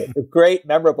hit. A great,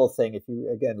 memorable thing. If you,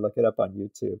 again, look it up on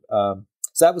YouTube.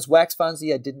 So that was Wax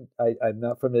Fonzie. I'm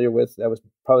not familiar with. That was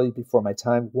probably before my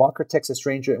time. Walker, Texas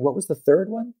Ranger. And what was the third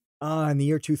one? In the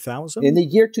year 2000? In the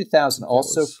year 2000,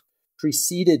 also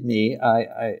preceded me.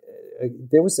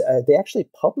 They actually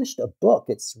published a book.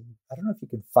 I don't know if you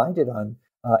can find it on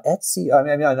Etsy, on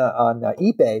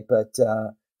eBay, but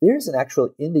there's an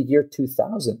actual In the Year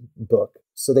 2000 book.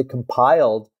 So they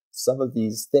compiled some of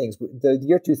these things. The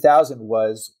year 2000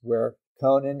 was where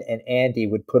Conan and Andy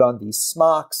would put on these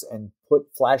smocks and put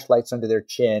flashlights under their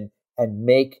chin and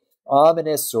make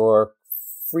ominous or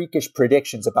freakish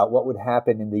predictions about what would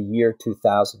happen in the year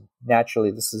 2000.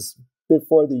 Naturally, this is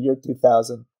before the year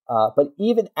 2000. But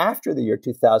even after the year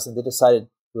 2000, they decided,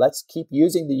 let's keep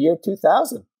using the year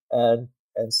 2000. And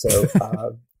so...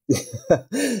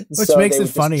 Which makes it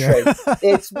funnier.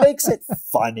 It makes it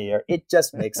funnier. It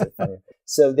just makes it funnier.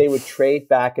 So they would trade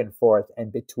back and forth.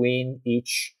 And between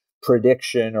each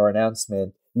prediction or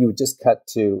announcement, you would just cut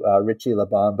to Richie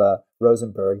LaBamba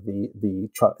Rosenberg, the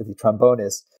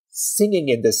trombonist, singing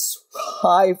in this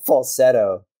high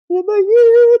falsetto, in the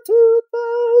year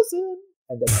 2000.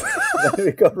 And then there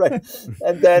we go, right?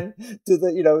 And then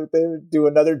they would do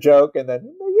another joke, and then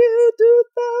in the year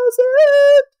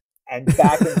 2000, and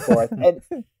back and forth. And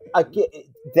again,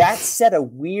 that set a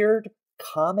weird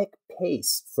comic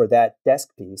pace for that desk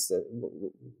piece.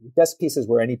 Desk pieces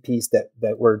were any piece that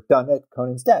were done at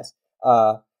Conan's desk.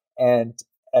 And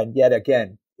yet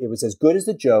again, it was as good as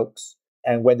the jokes.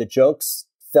 And when the jokes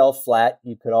fell flat,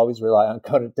 you could always rely on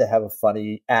Conan to have a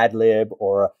funny ad lib,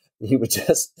 or he would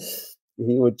just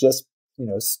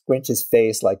squinch his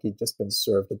face like he'd just been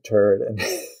served a turd. And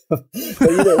but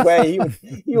either way,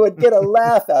 he would get a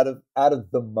laugh out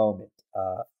of the moment.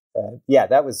 And yeah,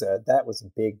 that was a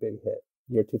big hit.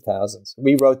 Year 2000s.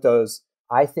 We wrote those.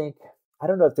 I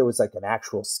don't know if there was like an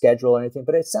actual schedule or anything,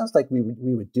 but it sounds like we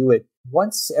would do it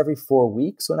once every 4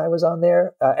 weeks when I was on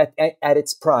there at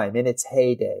its prime, in its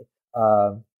heyday.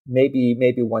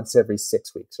 Maybe once every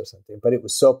 6 weeks or something. But it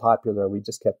was so popular, we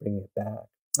just kept bringing it back.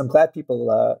 I'm glad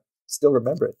people still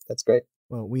remember it. That's great.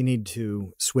 Well, we need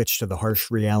to switch to the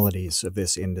harsh realities of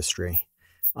this industry.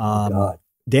 God.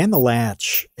 Dan the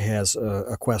Latch has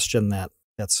a question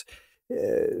that's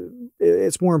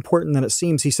it's more important than it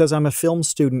seems. He says, I'm a film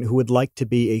student who would like to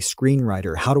be a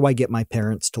screenwriter. How do I get my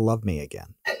parents to love me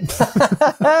again?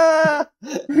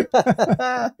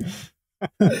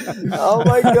 Oh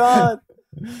my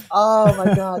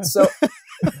God. So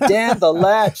Dan the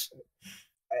Latch,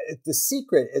 the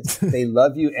secret is they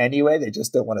love you anyway. They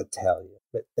just don't want to tell you,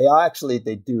 but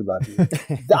they do love you.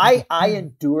 I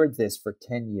endured this for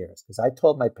 10 years because I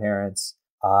told my parents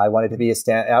I wanted to be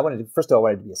I wanted to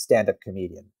be a stand-up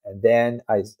comedian. And then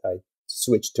I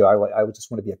switched to, I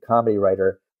just want to be a comedy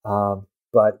writer.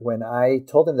 But when I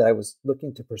told them that I was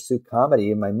looking to pursue comedy,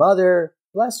 and my mother,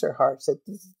 bless her heart, said,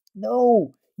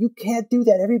 no, you can't do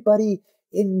that. Everybody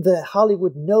in the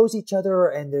Hollywood knows each other,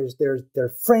 and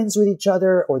they're friends with each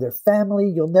other or their family.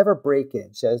 You'll never break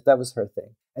in. That was her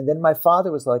thing. And then my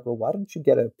father was like, well, why don't you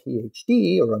get a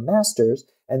PhD or a master's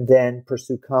and then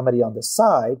pursue comedy on the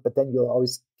side? But then you'll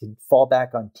always can fall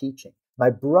back on teaching. My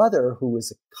brother, who was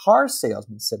a car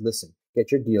salesman, said, listen,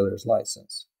 get your dealer's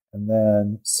license and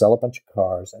then sell a bunch of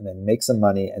cars and then make some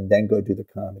money and then go do the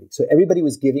comedy. So everybody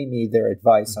was giving me their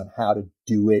advice on how to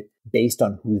do it based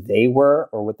on who they were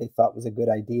or what they thought was a good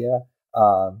idea.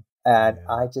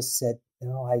 I just said,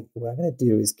 no, what I'm going to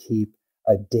do is keep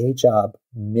a day job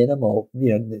minimal,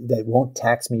 that won't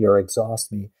tax me or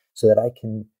exhaust me, so that I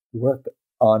can work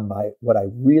on what I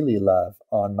really love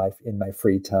in my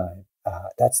free time.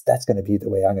 That's going to be the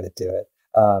way I'm going to do it.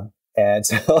 And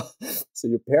so, so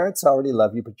your parents already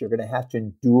love you, but you're going to have to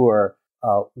endure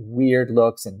weird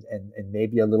looks and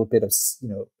maybe a little bit of,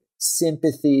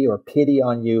 sympathy or pity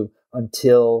on you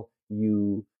until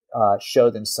you show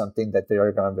them something that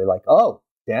they're going to be like, oh,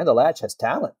 Dan the Latch has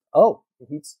talent. Oh,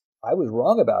 I was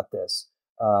wrong about this.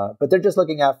 But they're just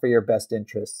looking out for your best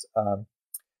interests.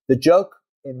 The joke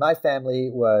in my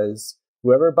family was,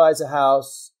 whoever buys a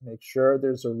house, make sure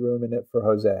there's a room in it for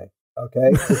Jose.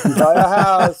 Okay? If you buy a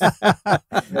house,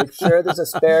 make sure there's a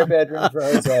spare bedroom for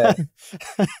Jose.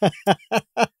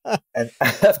 And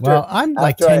I'm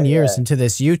like 10 years into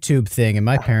this YouTube thing, and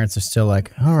my parents are still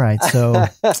like, all right, so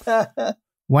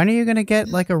when are you going to get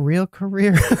like a real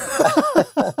career?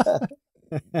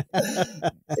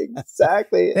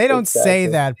 Exactly. They don't say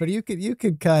that, but you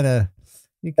could kind of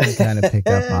pick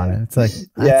up on it. It's like,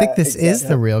 I think this is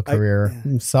the real career.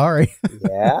 I'm sorry.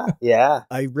 Yeah.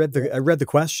 I read the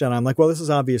question. I'm like, well, this is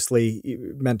obviously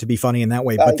meant to be funny in that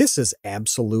way, but this is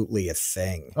absolutely a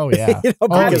thing. Oh yeah,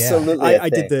 absolutely.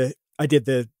 I did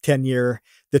the 10-year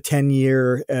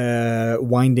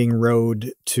winding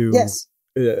road to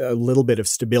a little bit of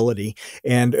stability,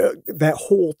 and that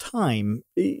whole time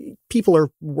people are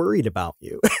worried about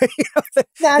you.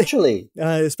 Naturally,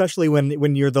 especially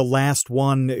when you're the last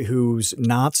one who's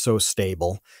not so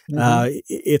stable.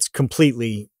 It's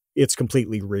completely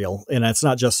real, and it's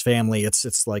not just family.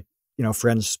 It's like,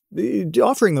 friends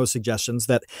offering those suggestions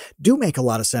that do make a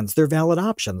lot of sense. They're valid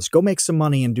options. Go make some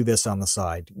money and do this on the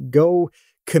side. Go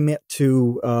commit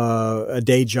to a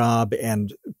day job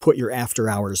and put your after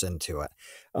hours into it.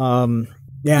 It's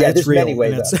there's real. Many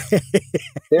ways up.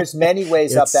 There's many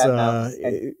ways up that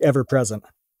mountain. Ever present.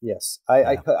 Yes,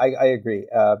 I agree.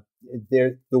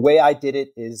 The way I did it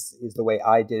is the way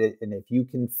I did it, and if you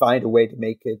can find a way to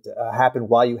make it happen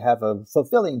while you have a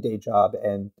fulfilling day job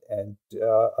and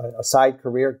a side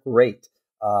career, great.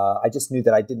 I just knew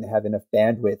that I didn't have enough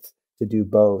bandwidth to do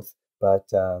both. But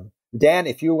Dan,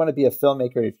 if you want to be a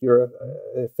filmmaker, if you're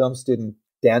a film student,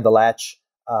 Dan the Latch,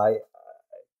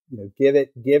 give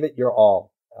it your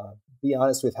all. Be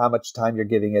honest with how much time you're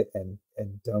giving it, and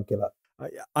don't give up.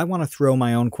 I want to throw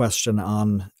my own question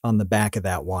on the back of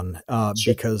that one,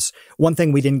 because one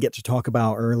thing we didn't get to talk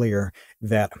about earlier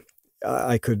that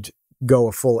I could go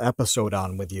a full episode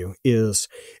on with you is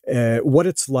what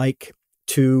it's like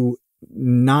to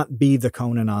not be the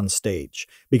Conan on stage.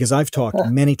 Because I've talked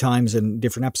many times in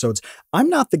different episodes, I'm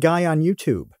not the guy on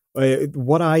YouTube.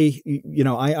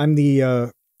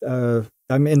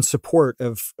 I'm in support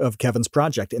of Kevin's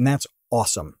project, and that's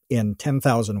awesome in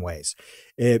 10,000 ways.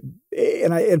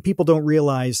 And people don't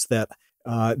realize that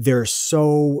there are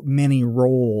so many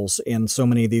roles in so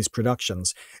many of these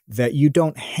productions that you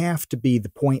don't have to be the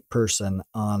point person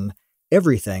on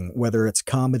everything, whether it's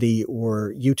comedy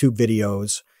or YouTube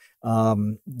videos.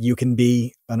 You can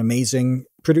be an amazing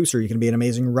producer. You can be an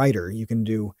amazing writer. You can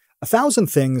do 1,000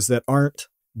 things that aren't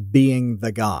being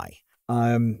the guy.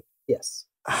 Yes.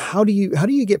 How do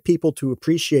you get people to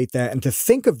appreciate that and to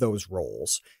think of those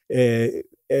roles,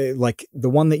 like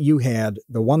the one that you had,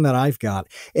 the one that I've got,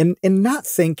 and not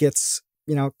think it's,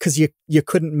 because you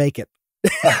couldn't make it.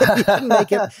 You couldn't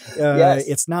make it. Yes.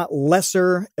 It's not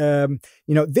lesser.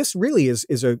 This really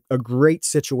is a great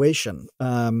situation.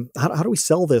 How do we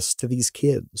sell this to these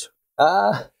kids?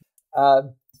 You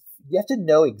have to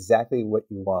know exactly what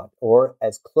you want, or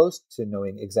as close to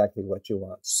knowing exactly what you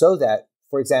want, so that,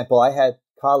 for example, I had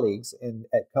colleagues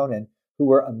at Conan who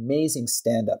were amazing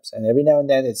stand-ups, and every now and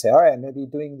then they'd say, all right, I'm going to be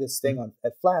doing this thing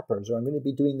at Flappers, or I'm going to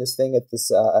be doing this thing at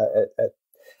this at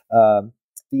the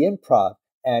Improv,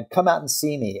 and come out and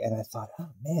see me. And I thought, oh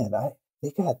man,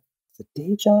 they got the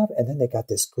day job, and then they got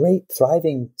this great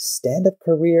thriving stand-up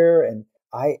career, and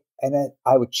then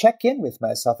I would check in with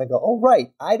myself and go, oh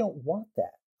right, I don't want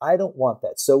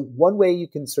that. So one way you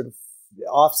can sort of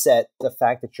offset the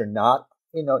fact that you're not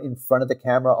in front of the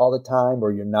camera all the time,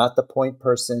 or you're not the point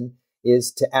person,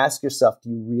 is to ask yourself, do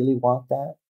you really want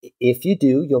that? If you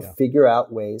do, you'll figure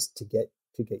out ways to get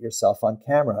yourself on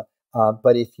camera.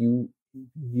 But if you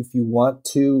want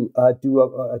to do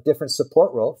a different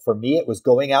support role, for me, it was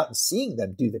going out and seeing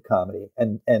them do the comedy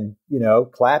and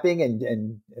clapping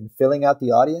and filling out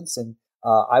the audience. And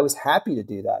I was happy to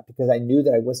do that because I knew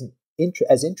that I wasn't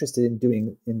as interested in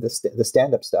doing the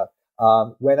stand-up stuff.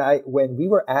 When we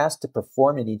were asked to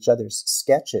perform in each other's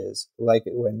sketches, like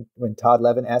when Todd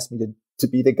Levin asked me to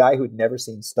be the guy who'd never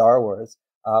seen Star Wars,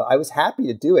 I was happy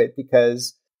to do it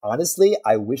because honestly,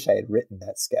 I wish I had written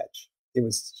that sketch. It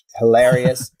was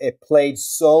hilarious. It played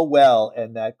so well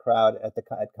in that crowd at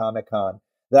Comic-Con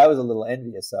that I was a little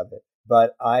envious of it.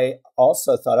 But I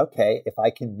also thought, okay, if I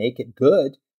can make it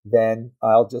good, then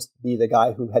I'll just be the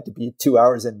guy who had to be 2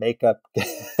 hours in makeup,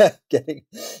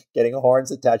 getting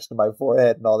horns attached to my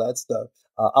forehead and all that stuff.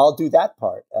 I'll do that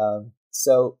part.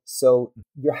 So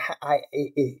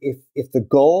if the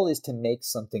goal is to make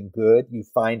something good, you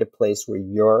find a place where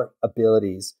your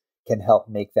abilities can help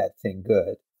make that thing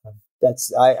good.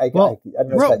 That's I don't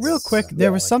know real quick.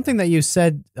 There was something that you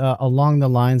said along the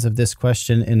lines of this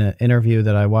question in an interview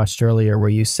that I watched earlier, where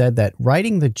you said that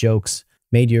writing the jokes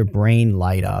made your brain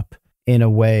light up in a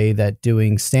way that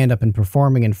doing stand-up and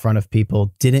performing in front of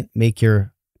people didn't make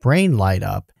your brain light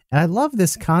up. And I love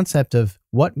this concept of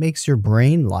what makes your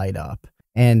brain light up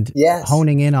and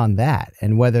honing in on that,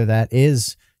 and whether that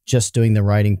is just doing the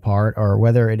writing part or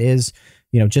whether it is,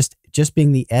 just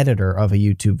being the editor of a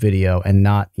YouTube video and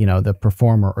not, the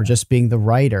performer, or just being the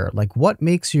writer. Like, what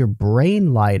makes your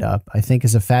brain light up, I think,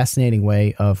 is a fascinating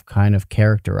way of kind of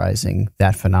characterizing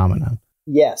that phenomenon.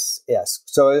 Yes.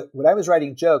 So when I was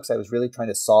writing jokes, I was really trying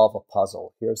to solve a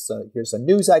puzzle. Here's a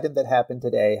news item that happened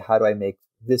today. How do I make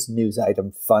this news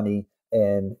item funny?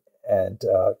 And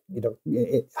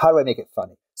how do I make it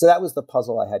funny? So that was the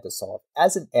puzzle I had to solve.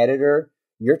 As an editor,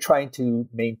 you're trying to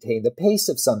maintain the pace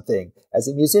of something. As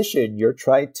a musician, you're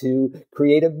trying to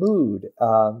create a mood.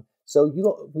 So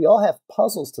we all have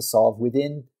puzzles to solve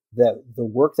within the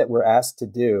work that we're asked to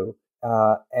do.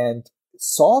 And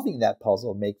solving that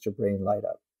puzzle makes your brain light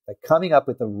up. Like coming up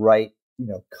with the right,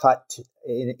 cut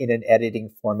in an editing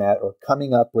format, or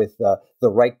coming up with the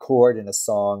right chord in a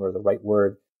song or the right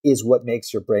word is what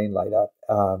makes your brain light up.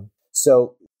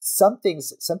 So some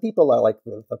people are like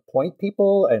the point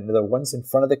people and the ones in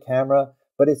front of the camera,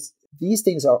 but these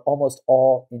things are almost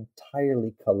all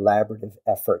entirely collaborative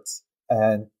efforts.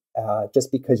 And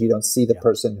just because you don't see the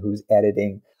person who's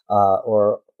editing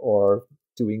or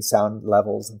doing sound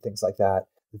levels and things like that,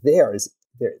 they're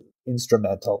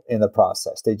instrumental in the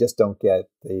process. They just don't get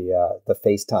the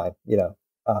FaceTime,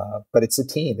 but it's a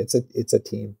team. It's a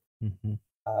team. Mm-hmm.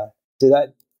 Did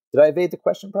I evade the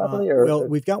question properly? Well,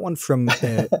 we've got one from. No.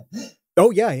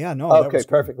 Okay, That was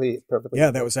perfectly.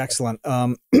 Yeah, that was excellent.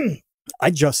 I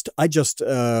just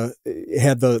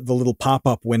had the little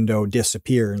pop-up window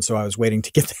disappear, and so I was waiting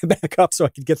to get that back up so I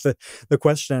could get the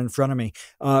question in front of me.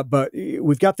 But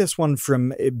we've got this one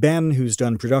from Ben, who's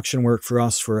done production work for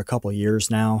us for a couple of years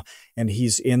now, and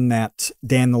he's in that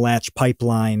Dan the Latch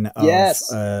pipeline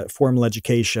of formal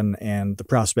education and the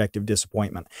prospect of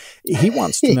disappointment. He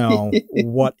wants to know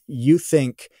what you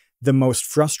think the most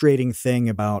frustrating thing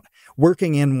about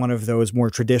working in one of those more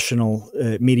traditional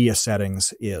media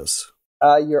settings is.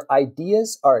 Your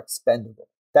ideas are expendable.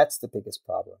 That's the biggest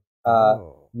problem.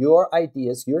 Your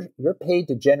ideas, you're paid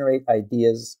to generate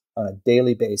ideas on a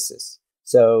daily basis.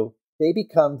 So they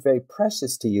become very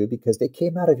precious to you because they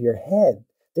came out of your head.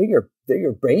 They're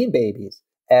your brain babies.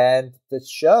 And the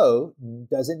show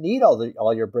doesn't need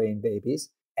all your brain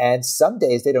babies. And some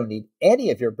days they don't need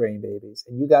any of your brain babies.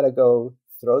 And you got to go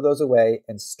throw those away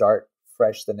and start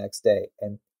fresh the next day.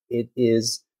 And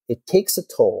it takes a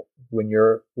toll when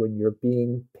you're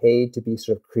being paid to be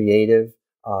sort of creative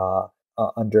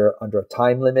under a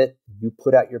time limit. You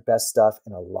put out your best stuff,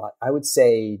 and I would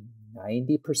say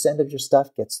 90% of your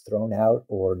stuff gets thrown out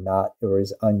or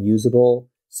is unusable.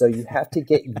 So you have to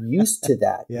get used to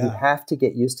that. Yeah. You have to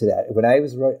get used to that. When I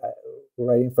was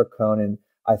writing for Conan,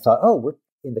 I thought,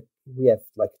 we have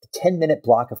like a 10-minute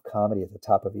block of comedy at the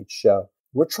top of each show.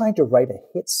 We're trying to write a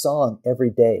hit song every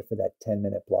day for that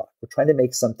 10-minute block. We're trying to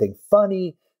make something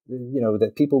funny,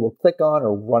 that people will click on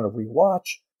or want to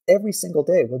rewatch every single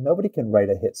day. Well, nobody can write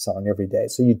a hit song every day.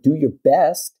 So you do your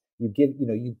best. You give,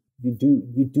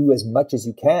 you do as much as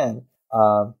you can.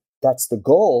 That's the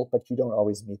goal, but you don't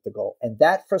always meet the goal. And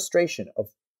that frustration of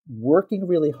working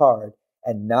really hard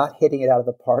and not hitting it out of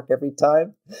the park every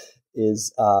time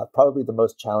is probably the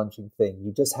most challenging thing.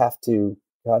 You just have to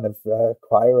kind of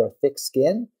acquire a thick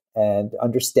skin and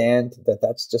understand that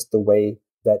that's just the way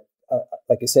that,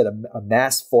 like I said, a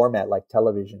mass format like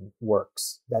television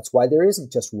works. That's why there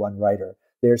isn't just one writer.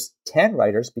 There's 10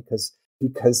 writers because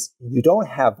you don't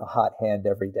have the hot hand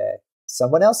every day.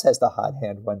 Someone else has the hot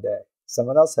hand one day.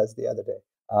 Someone else has the other day.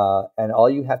 And all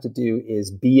you have to do is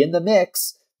be in the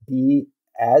mix, be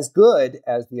as good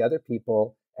as the other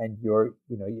people, and you'll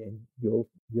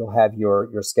have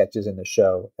your sketches in the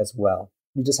show as well.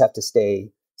 You just have to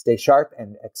stay sharp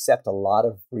and accept a lot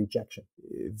of rejection.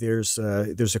 There's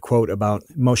a quote about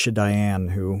Moshe Dayan,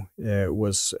 who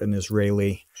was an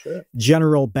Israeli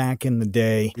general back in the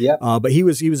day. Yeah. But he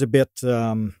was a bit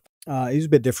He's a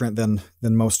bit different than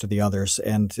most of the others,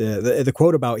 and the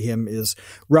quote about him is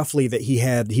roughly that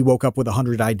he woke up with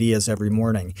 100 ideas every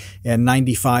morning, and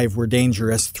 95 were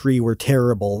dangerous, 3 were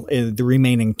terrible, and the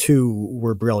remaining 2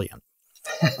 were brilliant.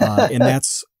 And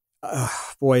that's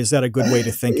boy, is that a good way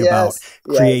to think about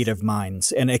creative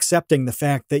minds, and accepting the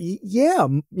fact that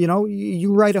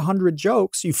you write 100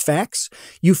 jokes, you fax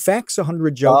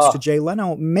 100 jokes to Jay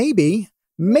Leno, maybe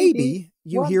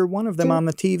you hear one of them on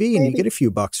the TV and you get a few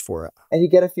bucks for it. And you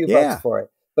get a few bucks for it.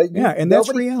 But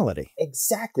that's reality.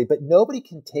 Exactly. But nobody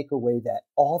can take away that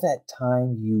all that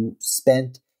time you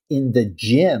spent in the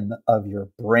gym of your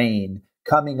brain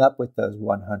coming up with those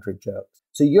 100 jokes.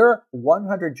 So you're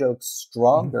 100 jokes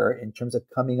stronger in terms of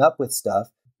coming up with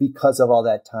stuff because of all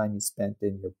that time you spent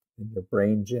in your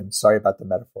brain gym. Sorry about the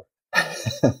metaphor.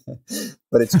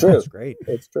 But it's true. That's great.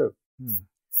 It's true.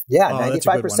 Yeah, 95%. That's a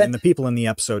good one. And the people in the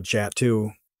episode chat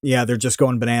too, they're just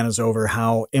going bananas over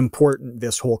how important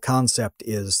this whole concept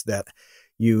is, that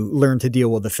you learn to deal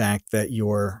with the fact that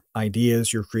your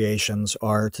ideas, your creations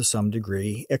are to some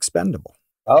degree expendable.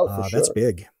 Oh, for sure. That's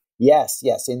big. Yes.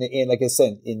 In like I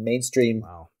said, in mainstream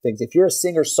things, if you're a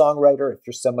singer-songwriter, if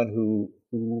you're someone who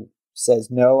says,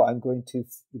 no, I'm going to,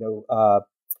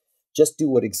 just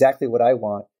do exactly what I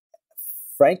want,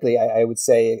 frankly, I would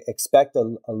say expect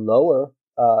a lower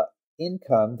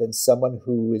income than someone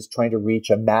who is trying to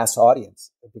reach a mass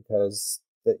audience, because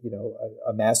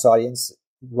a mass audience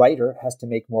writer has to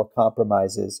make more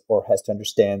compromises, or has to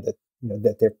understand that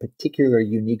that their particular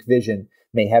unique vision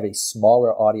may have a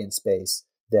smaller audience base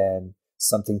than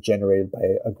something generated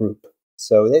by a group.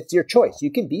 So it's your choice.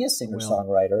 You can be a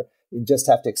singer-songwriter. You just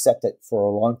have to accept that for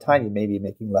a long time you may be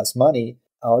making less money,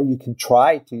 or you can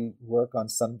try to work on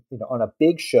on a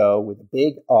big show with a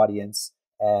big audience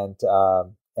and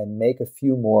make a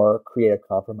few more creative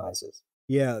compromises.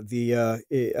 Yeah,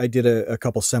 I did a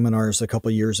couple seminars a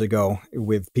couple years ago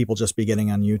with people just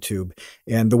beginning on YouTube,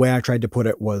 and the way I tried to put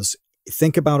it was,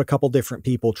 think about a couple different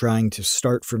people trying to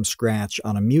start from scratch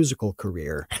on a musical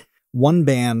career. One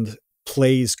band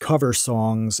plays cover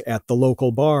songs at the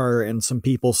local bar, and some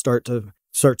people start to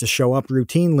show up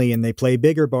routinely, and they play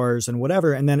bigger bars and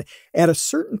whatever. And then at a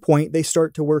certain point, they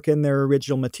start to work in their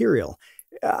original material.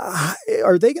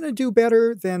 Are they going to do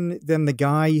better than the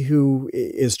guy who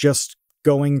is just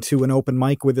going to an open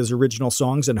mic with his original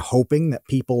songs and hoping that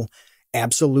people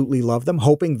absolutely love them,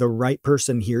 hoping the right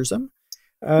person hears them?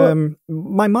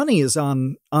 My money is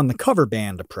on the cover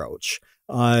band approach,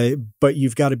 but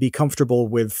you've got to be comfortable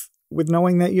with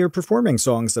knowing that you're performing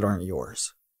songs that aren't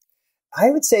yours.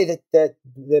 I would say that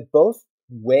both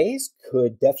ways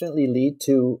could definitely lead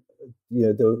to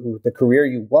the career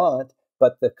you want,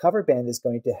 but the cover band is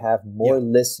going to have more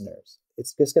listeners.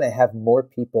 It's just going to have more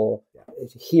people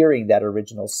hearing that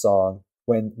original song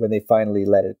when they finally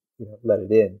let it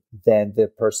in, than the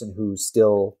person who's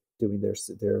still doing their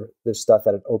stuff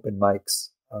at an open mics.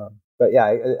 But yeah,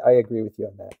 I agree with you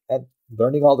on that. And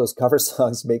learning all those cover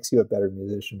songs makes you a better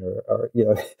musician, or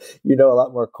a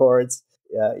lot more chords.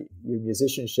 Your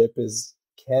musicianship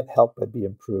can't help but be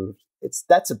improved.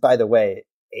 That's by the way,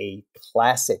 a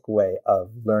classic way of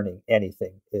learning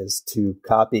anything is to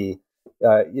copy.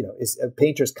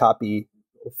 Painters copy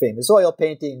famous oil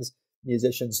paintings.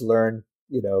 Musicians learn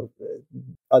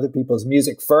other people's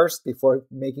music first before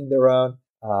making their own.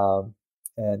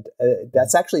 And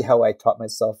that's actually how I taught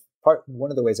myself. One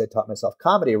of the ways I taught myself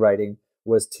comedy writing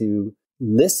was to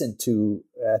listen to,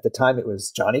 at the time it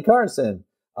was Johnny Carson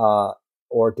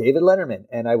or David Letterman,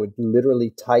 and I would literally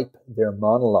type their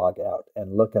monologue out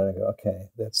and look at it and go, okay,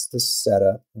 that's the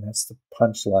setup and that's the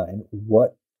punchline.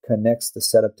 What connects the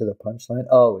setup to the punchline?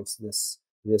 Oh, it's this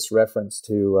reference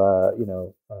to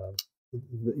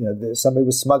somebody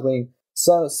was smuggling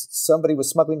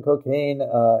cocaine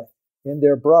in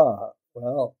their bra.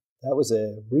 Well, that was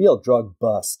a real drug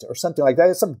bust or something like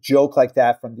that. Some joke like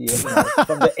that from the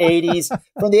 80s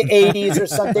or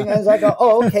something. And I go,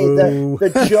 oh, okay,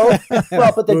 the joke.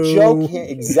 Well, but the joke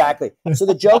exactly. So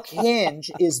the joke hinge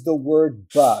is the word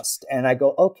bust, and I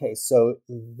go, okay, so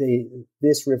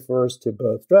this refers to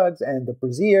both drugs and the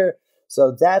brassiere.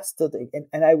 So that's the thing.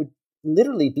 And I would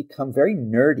literally become very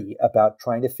nerdy about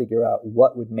trying to figure out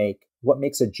what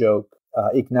makes a joke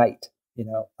ignite.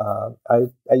 I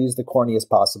use the corniest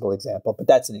possible example, but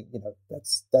that's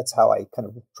how I kind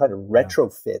of try to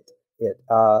retrofit it.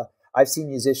 I've seen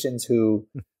musicians who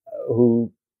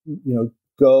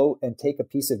go and take a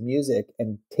piece of music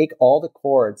and take all the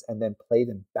chords and then play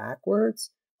them backwards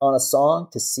on a song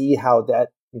to see how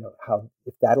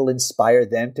if that'll inspire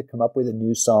them to come up with a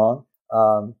new song.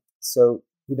 So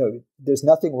there's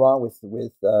nothing wrong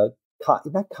with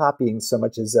not copying so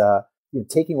much as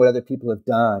taking what other people have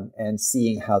done and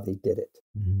seeing how they did it.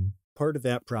 Mm-hmm. Part of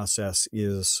that process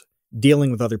is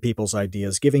dealing with other people's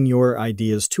ideas, giving your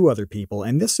ideas to other people.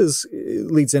 And this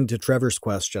leads into Trevor's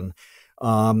question.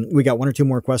 We got one or two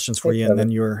more questions for you, and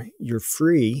then you're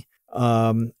free.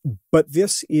 But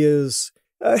this is,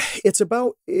 it's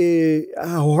about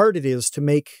how hard it is to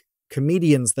make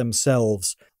comedians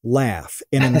themselves laugh.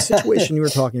 And in the situation you were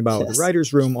talking about, yes, the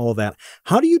writer's room, all that,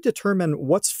 how do you determine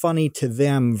what's funny to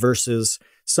them versus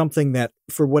something that,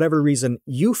 for whatever reason,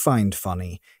 you find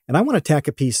funny? And I want to tack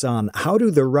a piece on how do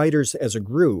the writers as a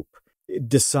group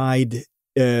decide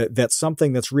that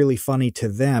something that's really funny to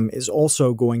them is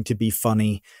also going to be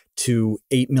funny to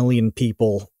 8 million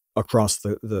people across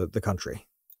the country?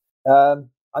 I'm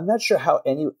not sure how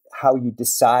you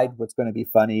decide what's going to be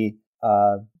funny.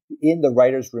 In the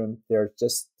writer's room,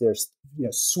 there's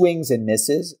swings and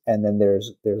misses, and then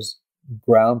there's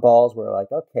ground balls where like,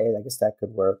 okay, I guess that could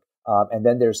work. And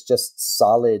then there's just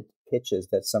solid pitches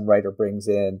that some writer brings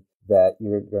in that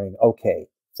you're going, okay,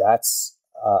 that's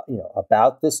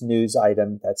about this news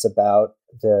item, that's about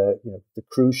the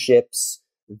cruise ships,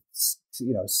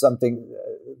 something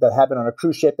that happened on a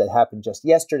cruise ship that happened just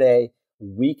yesterday.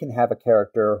 We can have a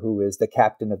character who is the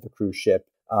captain of the cruise ship,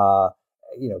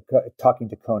 talking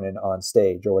to Conan on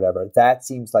stage or whatever. That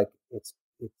seems like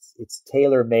it's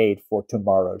tailor-made for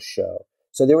tomorrow's show.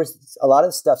 So there was a lot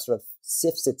of stuff sort of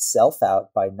sifts itself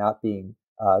out by not being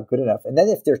good enough. And then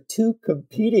if there are two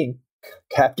competing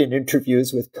captain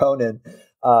interviews with Conan,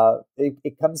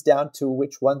 it comes down to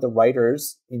which one the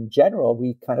writers in general,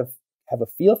 we kind of have a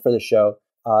feel for the show,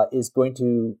 is going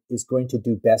to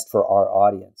do best for our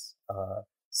audience.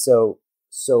 So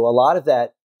a lot of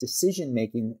that decision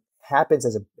making happens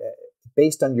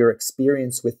based on your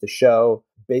experience with the show,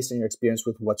 based on your experience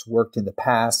with what's worked in the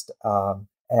past,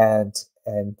 and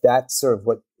that's sort of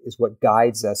what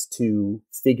guides us to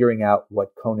figuring out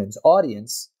what Conan's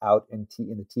audience out in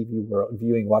the TV world,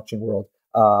 watching world,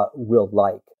 will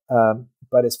like.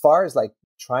 But as far as like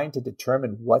trying to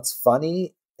determine what's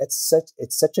funny, it's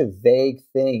such a vague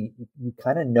thing. You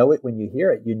kind of know it when you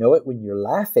hear it. You know it when you're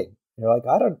laughing. You're like,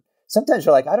 sometimes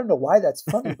you're like, I don't know why that's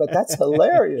funny, but that's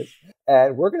hilarious.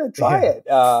 And we're going to try it.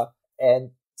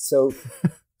 And so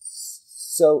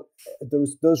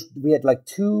those, we had like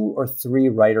 2 or 3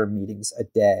 writer meetings a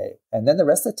day. And then the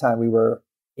rest of the time we were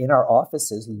in our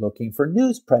offices looking for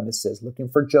news premises, looking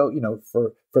for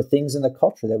for things in the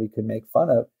culture that we could make fun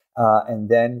of. And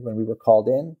then when we were called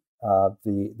in,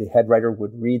 the head writer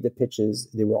would read the pitches.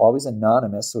 They were always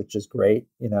anonymous, which is great.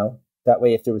 That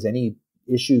way, if there was any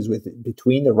issues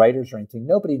between the writers or anything,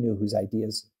 nobody knew whose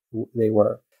ideas they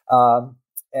were.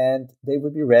 And they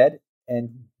would be read,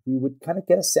 and we would kind of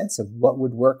get a sense of what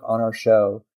would work on our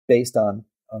show based on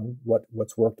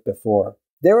what's worked before.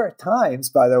 There were times,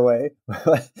 by the way,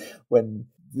 when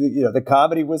the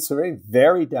comedy was very,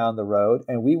 very down the road,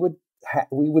 and we would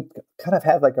kind of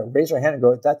have like a raise our hand and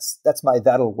go, that's my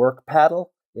that'll work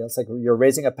paddle. It's like you're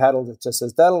raising a paddle that just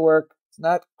says that'll work. It's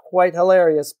not quite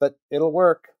hilarious, but it'll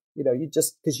work. You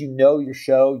just, because your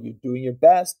show, you're doing your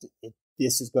best.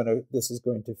 This is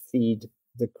going to feed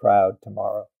the crowd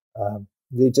tomorrow.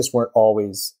 They just weren't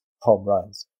always home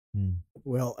runs.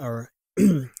 Well, our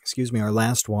our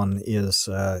last one is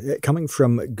coming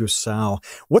from Gusau.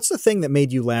 What's the thing that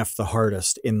made you laugh the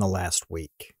hardest in the last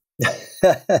week?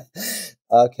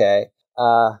 Okay,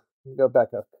 go back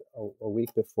a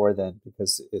week before then,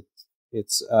 because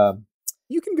it's.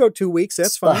 You can go 2 weeks.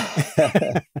 That's fine.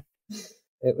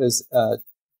 It was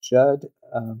Judd.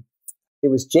 It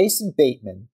was Jason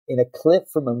Bateman in a clip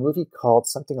from a movie called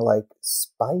something like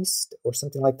Spiced or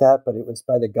something like that, but it was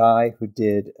by the guy who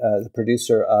did the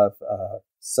producer of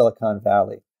Silicon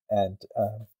Valley and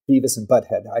Beavis and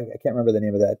Butthead. I can't remember the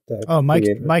name of that.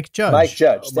 Mike Judge. Mike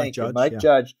Judge. Thank you. Mike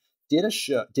Judge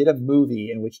did a movie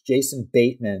in which Jason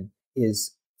Bateman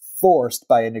is forced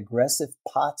by an aggressive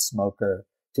pot smoker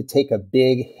to take a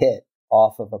big hit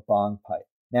off of a bong pipe.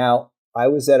 Now, I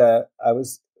was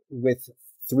with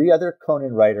 3 other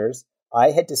Conan writers.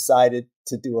 I had decided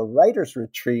to do a writer's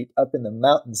retreat up in the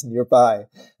mountains nearby.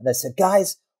 And I said,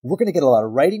 guys, we're going to get a lot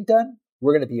of writing done.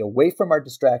 We're going to be away from our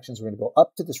distractions. We're going to go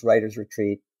up to this writer's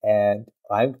retreat. And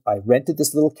I rented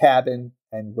this little cabin,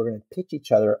 and we're going to pitch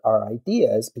each other our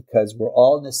ideas because we're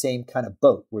all in the same kind of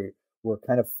boat. We're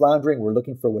kind of floundering. We're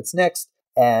looking for what's next.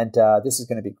 And this is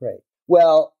going to be great.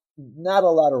 Well, not a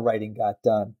lot of writing got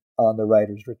done on the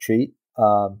writer's retreat.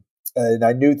 And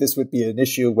I knew this would be an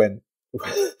issue when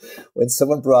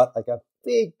someone brought like a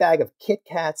big bag of Kit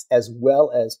Kats as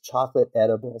well as chocolate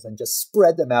edibles and just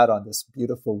spread them out on this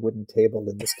beautiful wooden table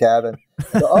in this cabin.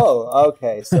 So,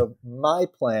 okay. So my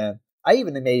plan, I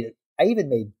even made I even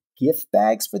made gift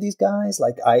bags for these guys,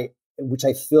 which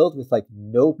I filled with like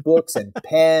notebooks and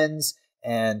pens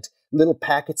and little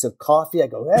packets of coffee. I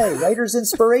go, hey, writer's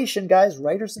inspiration, guys,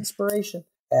 writer's inspiration.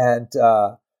 And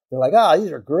they're like,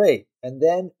 these are great. And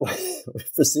then we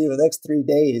proceeded the next 3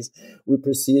 days, we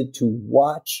proceeded to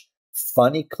watch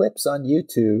funny clips on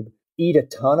YouTube, eat a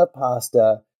ton of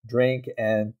pasta, drink,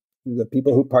 and the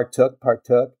people who partook.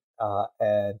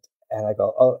 And I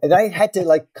go, and I had to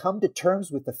like come to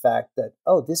terms with the fact that,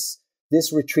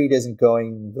 this retreat isn't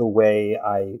going the way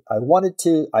I wanted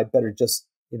to. I better just,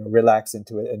 relax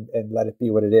into it and let it be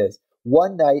what it is.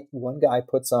 One night, one guy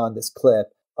puts on this clip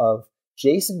of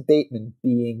Jason Bateman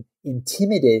being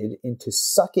intimidated into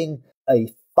sucking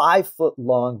a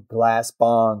 5-foot-long glass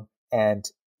bong. And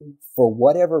for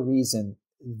whatever reason,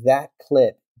 that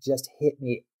clip just hit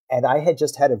me. And I had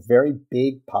just had a very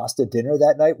big pasta dinner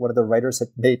that night. One of the writers had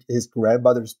made his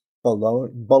grandmother's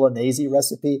bolognese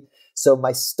recipe. So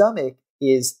my stomach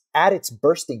is at its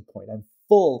bursting point. I'm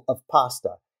full of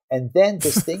pasta. And then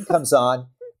this thing comes on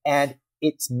and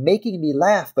it's making me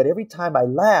laugh. But every time I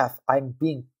laugh, I'm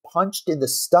being punched in the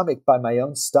stomach by my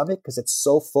own stomach because it's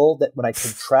so full that when I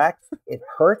contract, it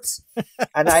hurts.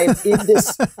 And I'm in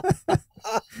this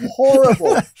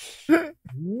horrible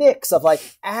mix of like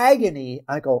agony.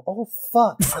 I go, oh,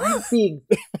 fuck, I'm being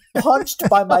punched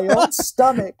by my own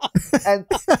stomach. And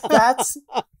that's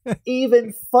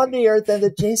even funnier than the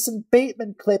Jason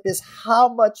Bateman clip is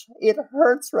how much it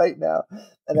hurts right now.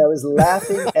 And I was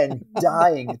laughing and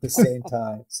dying at the same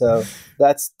time. So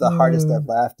that's the hardest I've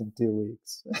laughed in 2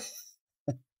 weeks.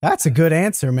 That's a good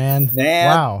answer, man.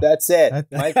 Wow. That's it.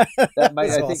 That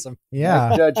might, I awesome. think,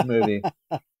 my Judge movie.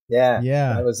 Yeah.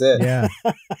 That was it. Yeah.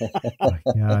 Oh my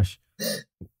gosh.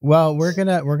 Well, we're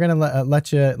gonna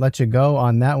let you go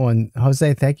on that one,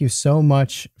 Jose. Thank you so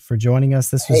much for joining us.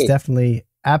 This was definitely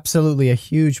absolutely a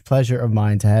huge pleasure of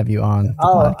mine to have you on the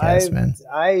podcast, man.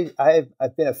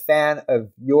 I've been a fan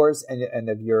of yours and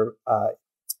of your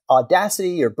audacity,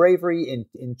 your bravery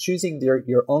in choosing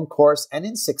your own course and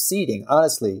in succeeding,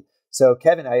 honestly. So,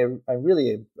 Kevin, I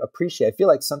really appreciate it. I feel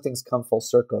like something's come full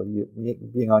circle, you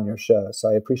being on your show. So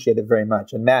I appreciate it very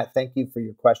much. And Matt, thank you for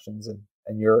your questions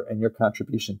and your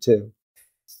contribution too.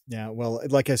 Yeah, well,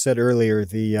 like I said earlier,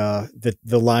 the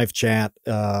live chat,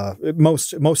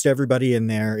 most everybody in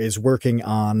there is working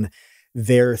on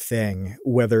their thing,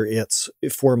 whether it's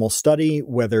formal study,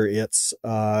 whether it's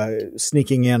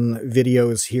sneaking in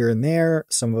videos here and there.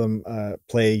 Some of them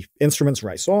play instruments,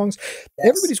 write songs. Yes.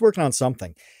 Everybody's working on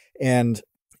something. And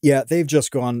yeah, they've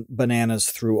just gone bananas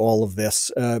through all of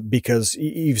this because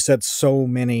you've said so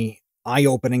many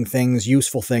eye-opening things,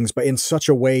 useful things, but in such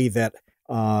a way that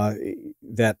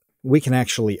that we can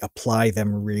actually apply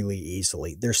them really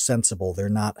easily. They're sensible. They're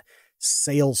not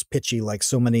sales pitchy like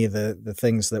so many of the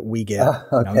things that we get.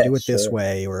 Do it this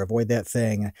way or avoid that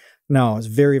thing. No, it's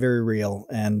very, very real,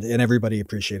 and everybody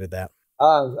appreciated that.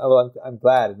 Well, I'm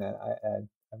glad, man.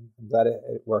 I'm glad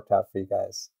it worked out for you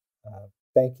guys.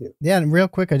 Thank you. Yeah, and real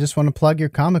quick, I just want to plug your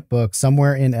comic book,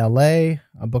 Somewhere in LA,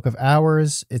 A Book of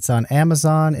Hours. It's on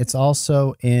Amazon. It's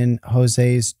also in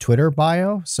Jose's Twitter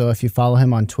bio. So if you follow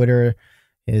him on Twitter,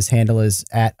 his handle is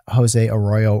at Jose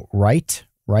Arroyo Write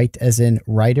as in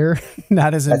writer,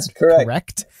 not as in That's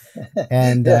correct.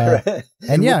 And and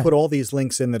we'll put all these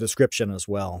links in the description as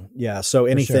well. Yeah, so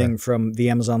anything from the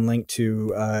Amazon link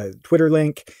to Twitter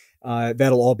link,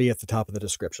 that'll all be at the top of the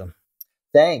description.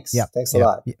 Thanks. Yeah. Thanks a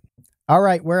lot. Yeah. All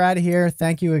right, we're out of here.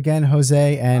 Thank you again,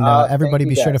 Jose. And everybody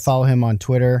be sure to follow him on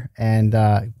Twitter and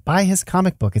buy his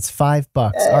comic book. It's $5.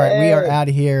 Hey. All right, we are out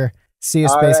of here. See you,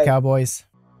 Space Cowboys.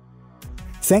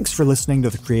 Thanks for listening to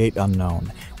The Create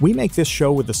Unknown. We make this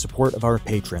show with the support of our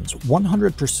patrons.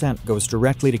 100% goes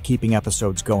directly to keeping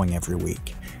episodes going every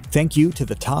week. Thank you to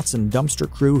the Tots and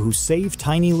Dumpster crew who save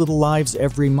tiny little lives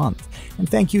every month. And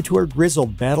thank you to our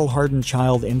grizzled, battle-hardened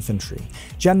child infantry.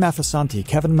 Jen Mafasanti,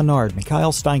 Kevin Menard,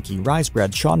 Mikhail Steinke,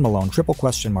 Risebread, Sean Malone, Triple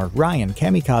Question Mark, Ryan,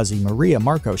 Kamikaze, Maria,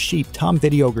 Marco, Sheep, Tom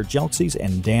Videogre, Jelksies,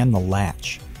 and Dan the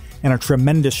Latch. And a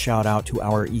tremendous shout out to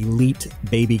our elite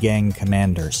baby gang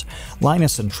commanders.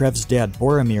 Linus and Trev's Dead,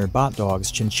 Boromir, Bot Dogs,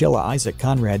 Chinchilla, Isaac,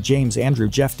 Conrad, James, Andrew,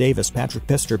 Jeff Davis, Patrick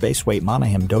Pister, Baseweight,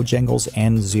 Monahim, Dojangles,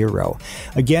 and Zero.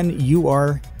 Again, you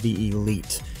are the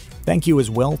elite. Thank you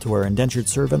as well to our indentured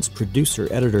servants, producer,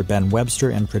 editor Ben Webster,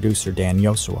 and producer Dan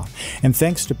Yosua. And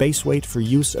thanks to Baseweight for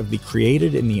use of the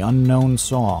Created in the Unknown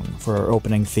song for our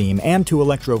opening theme, and to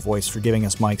Electro Voice for giving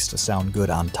us mics to sound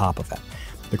good on top of it.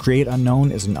 The Create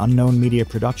Unknown is an Unknown Media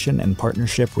production in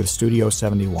partnership with Studio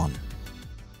 71.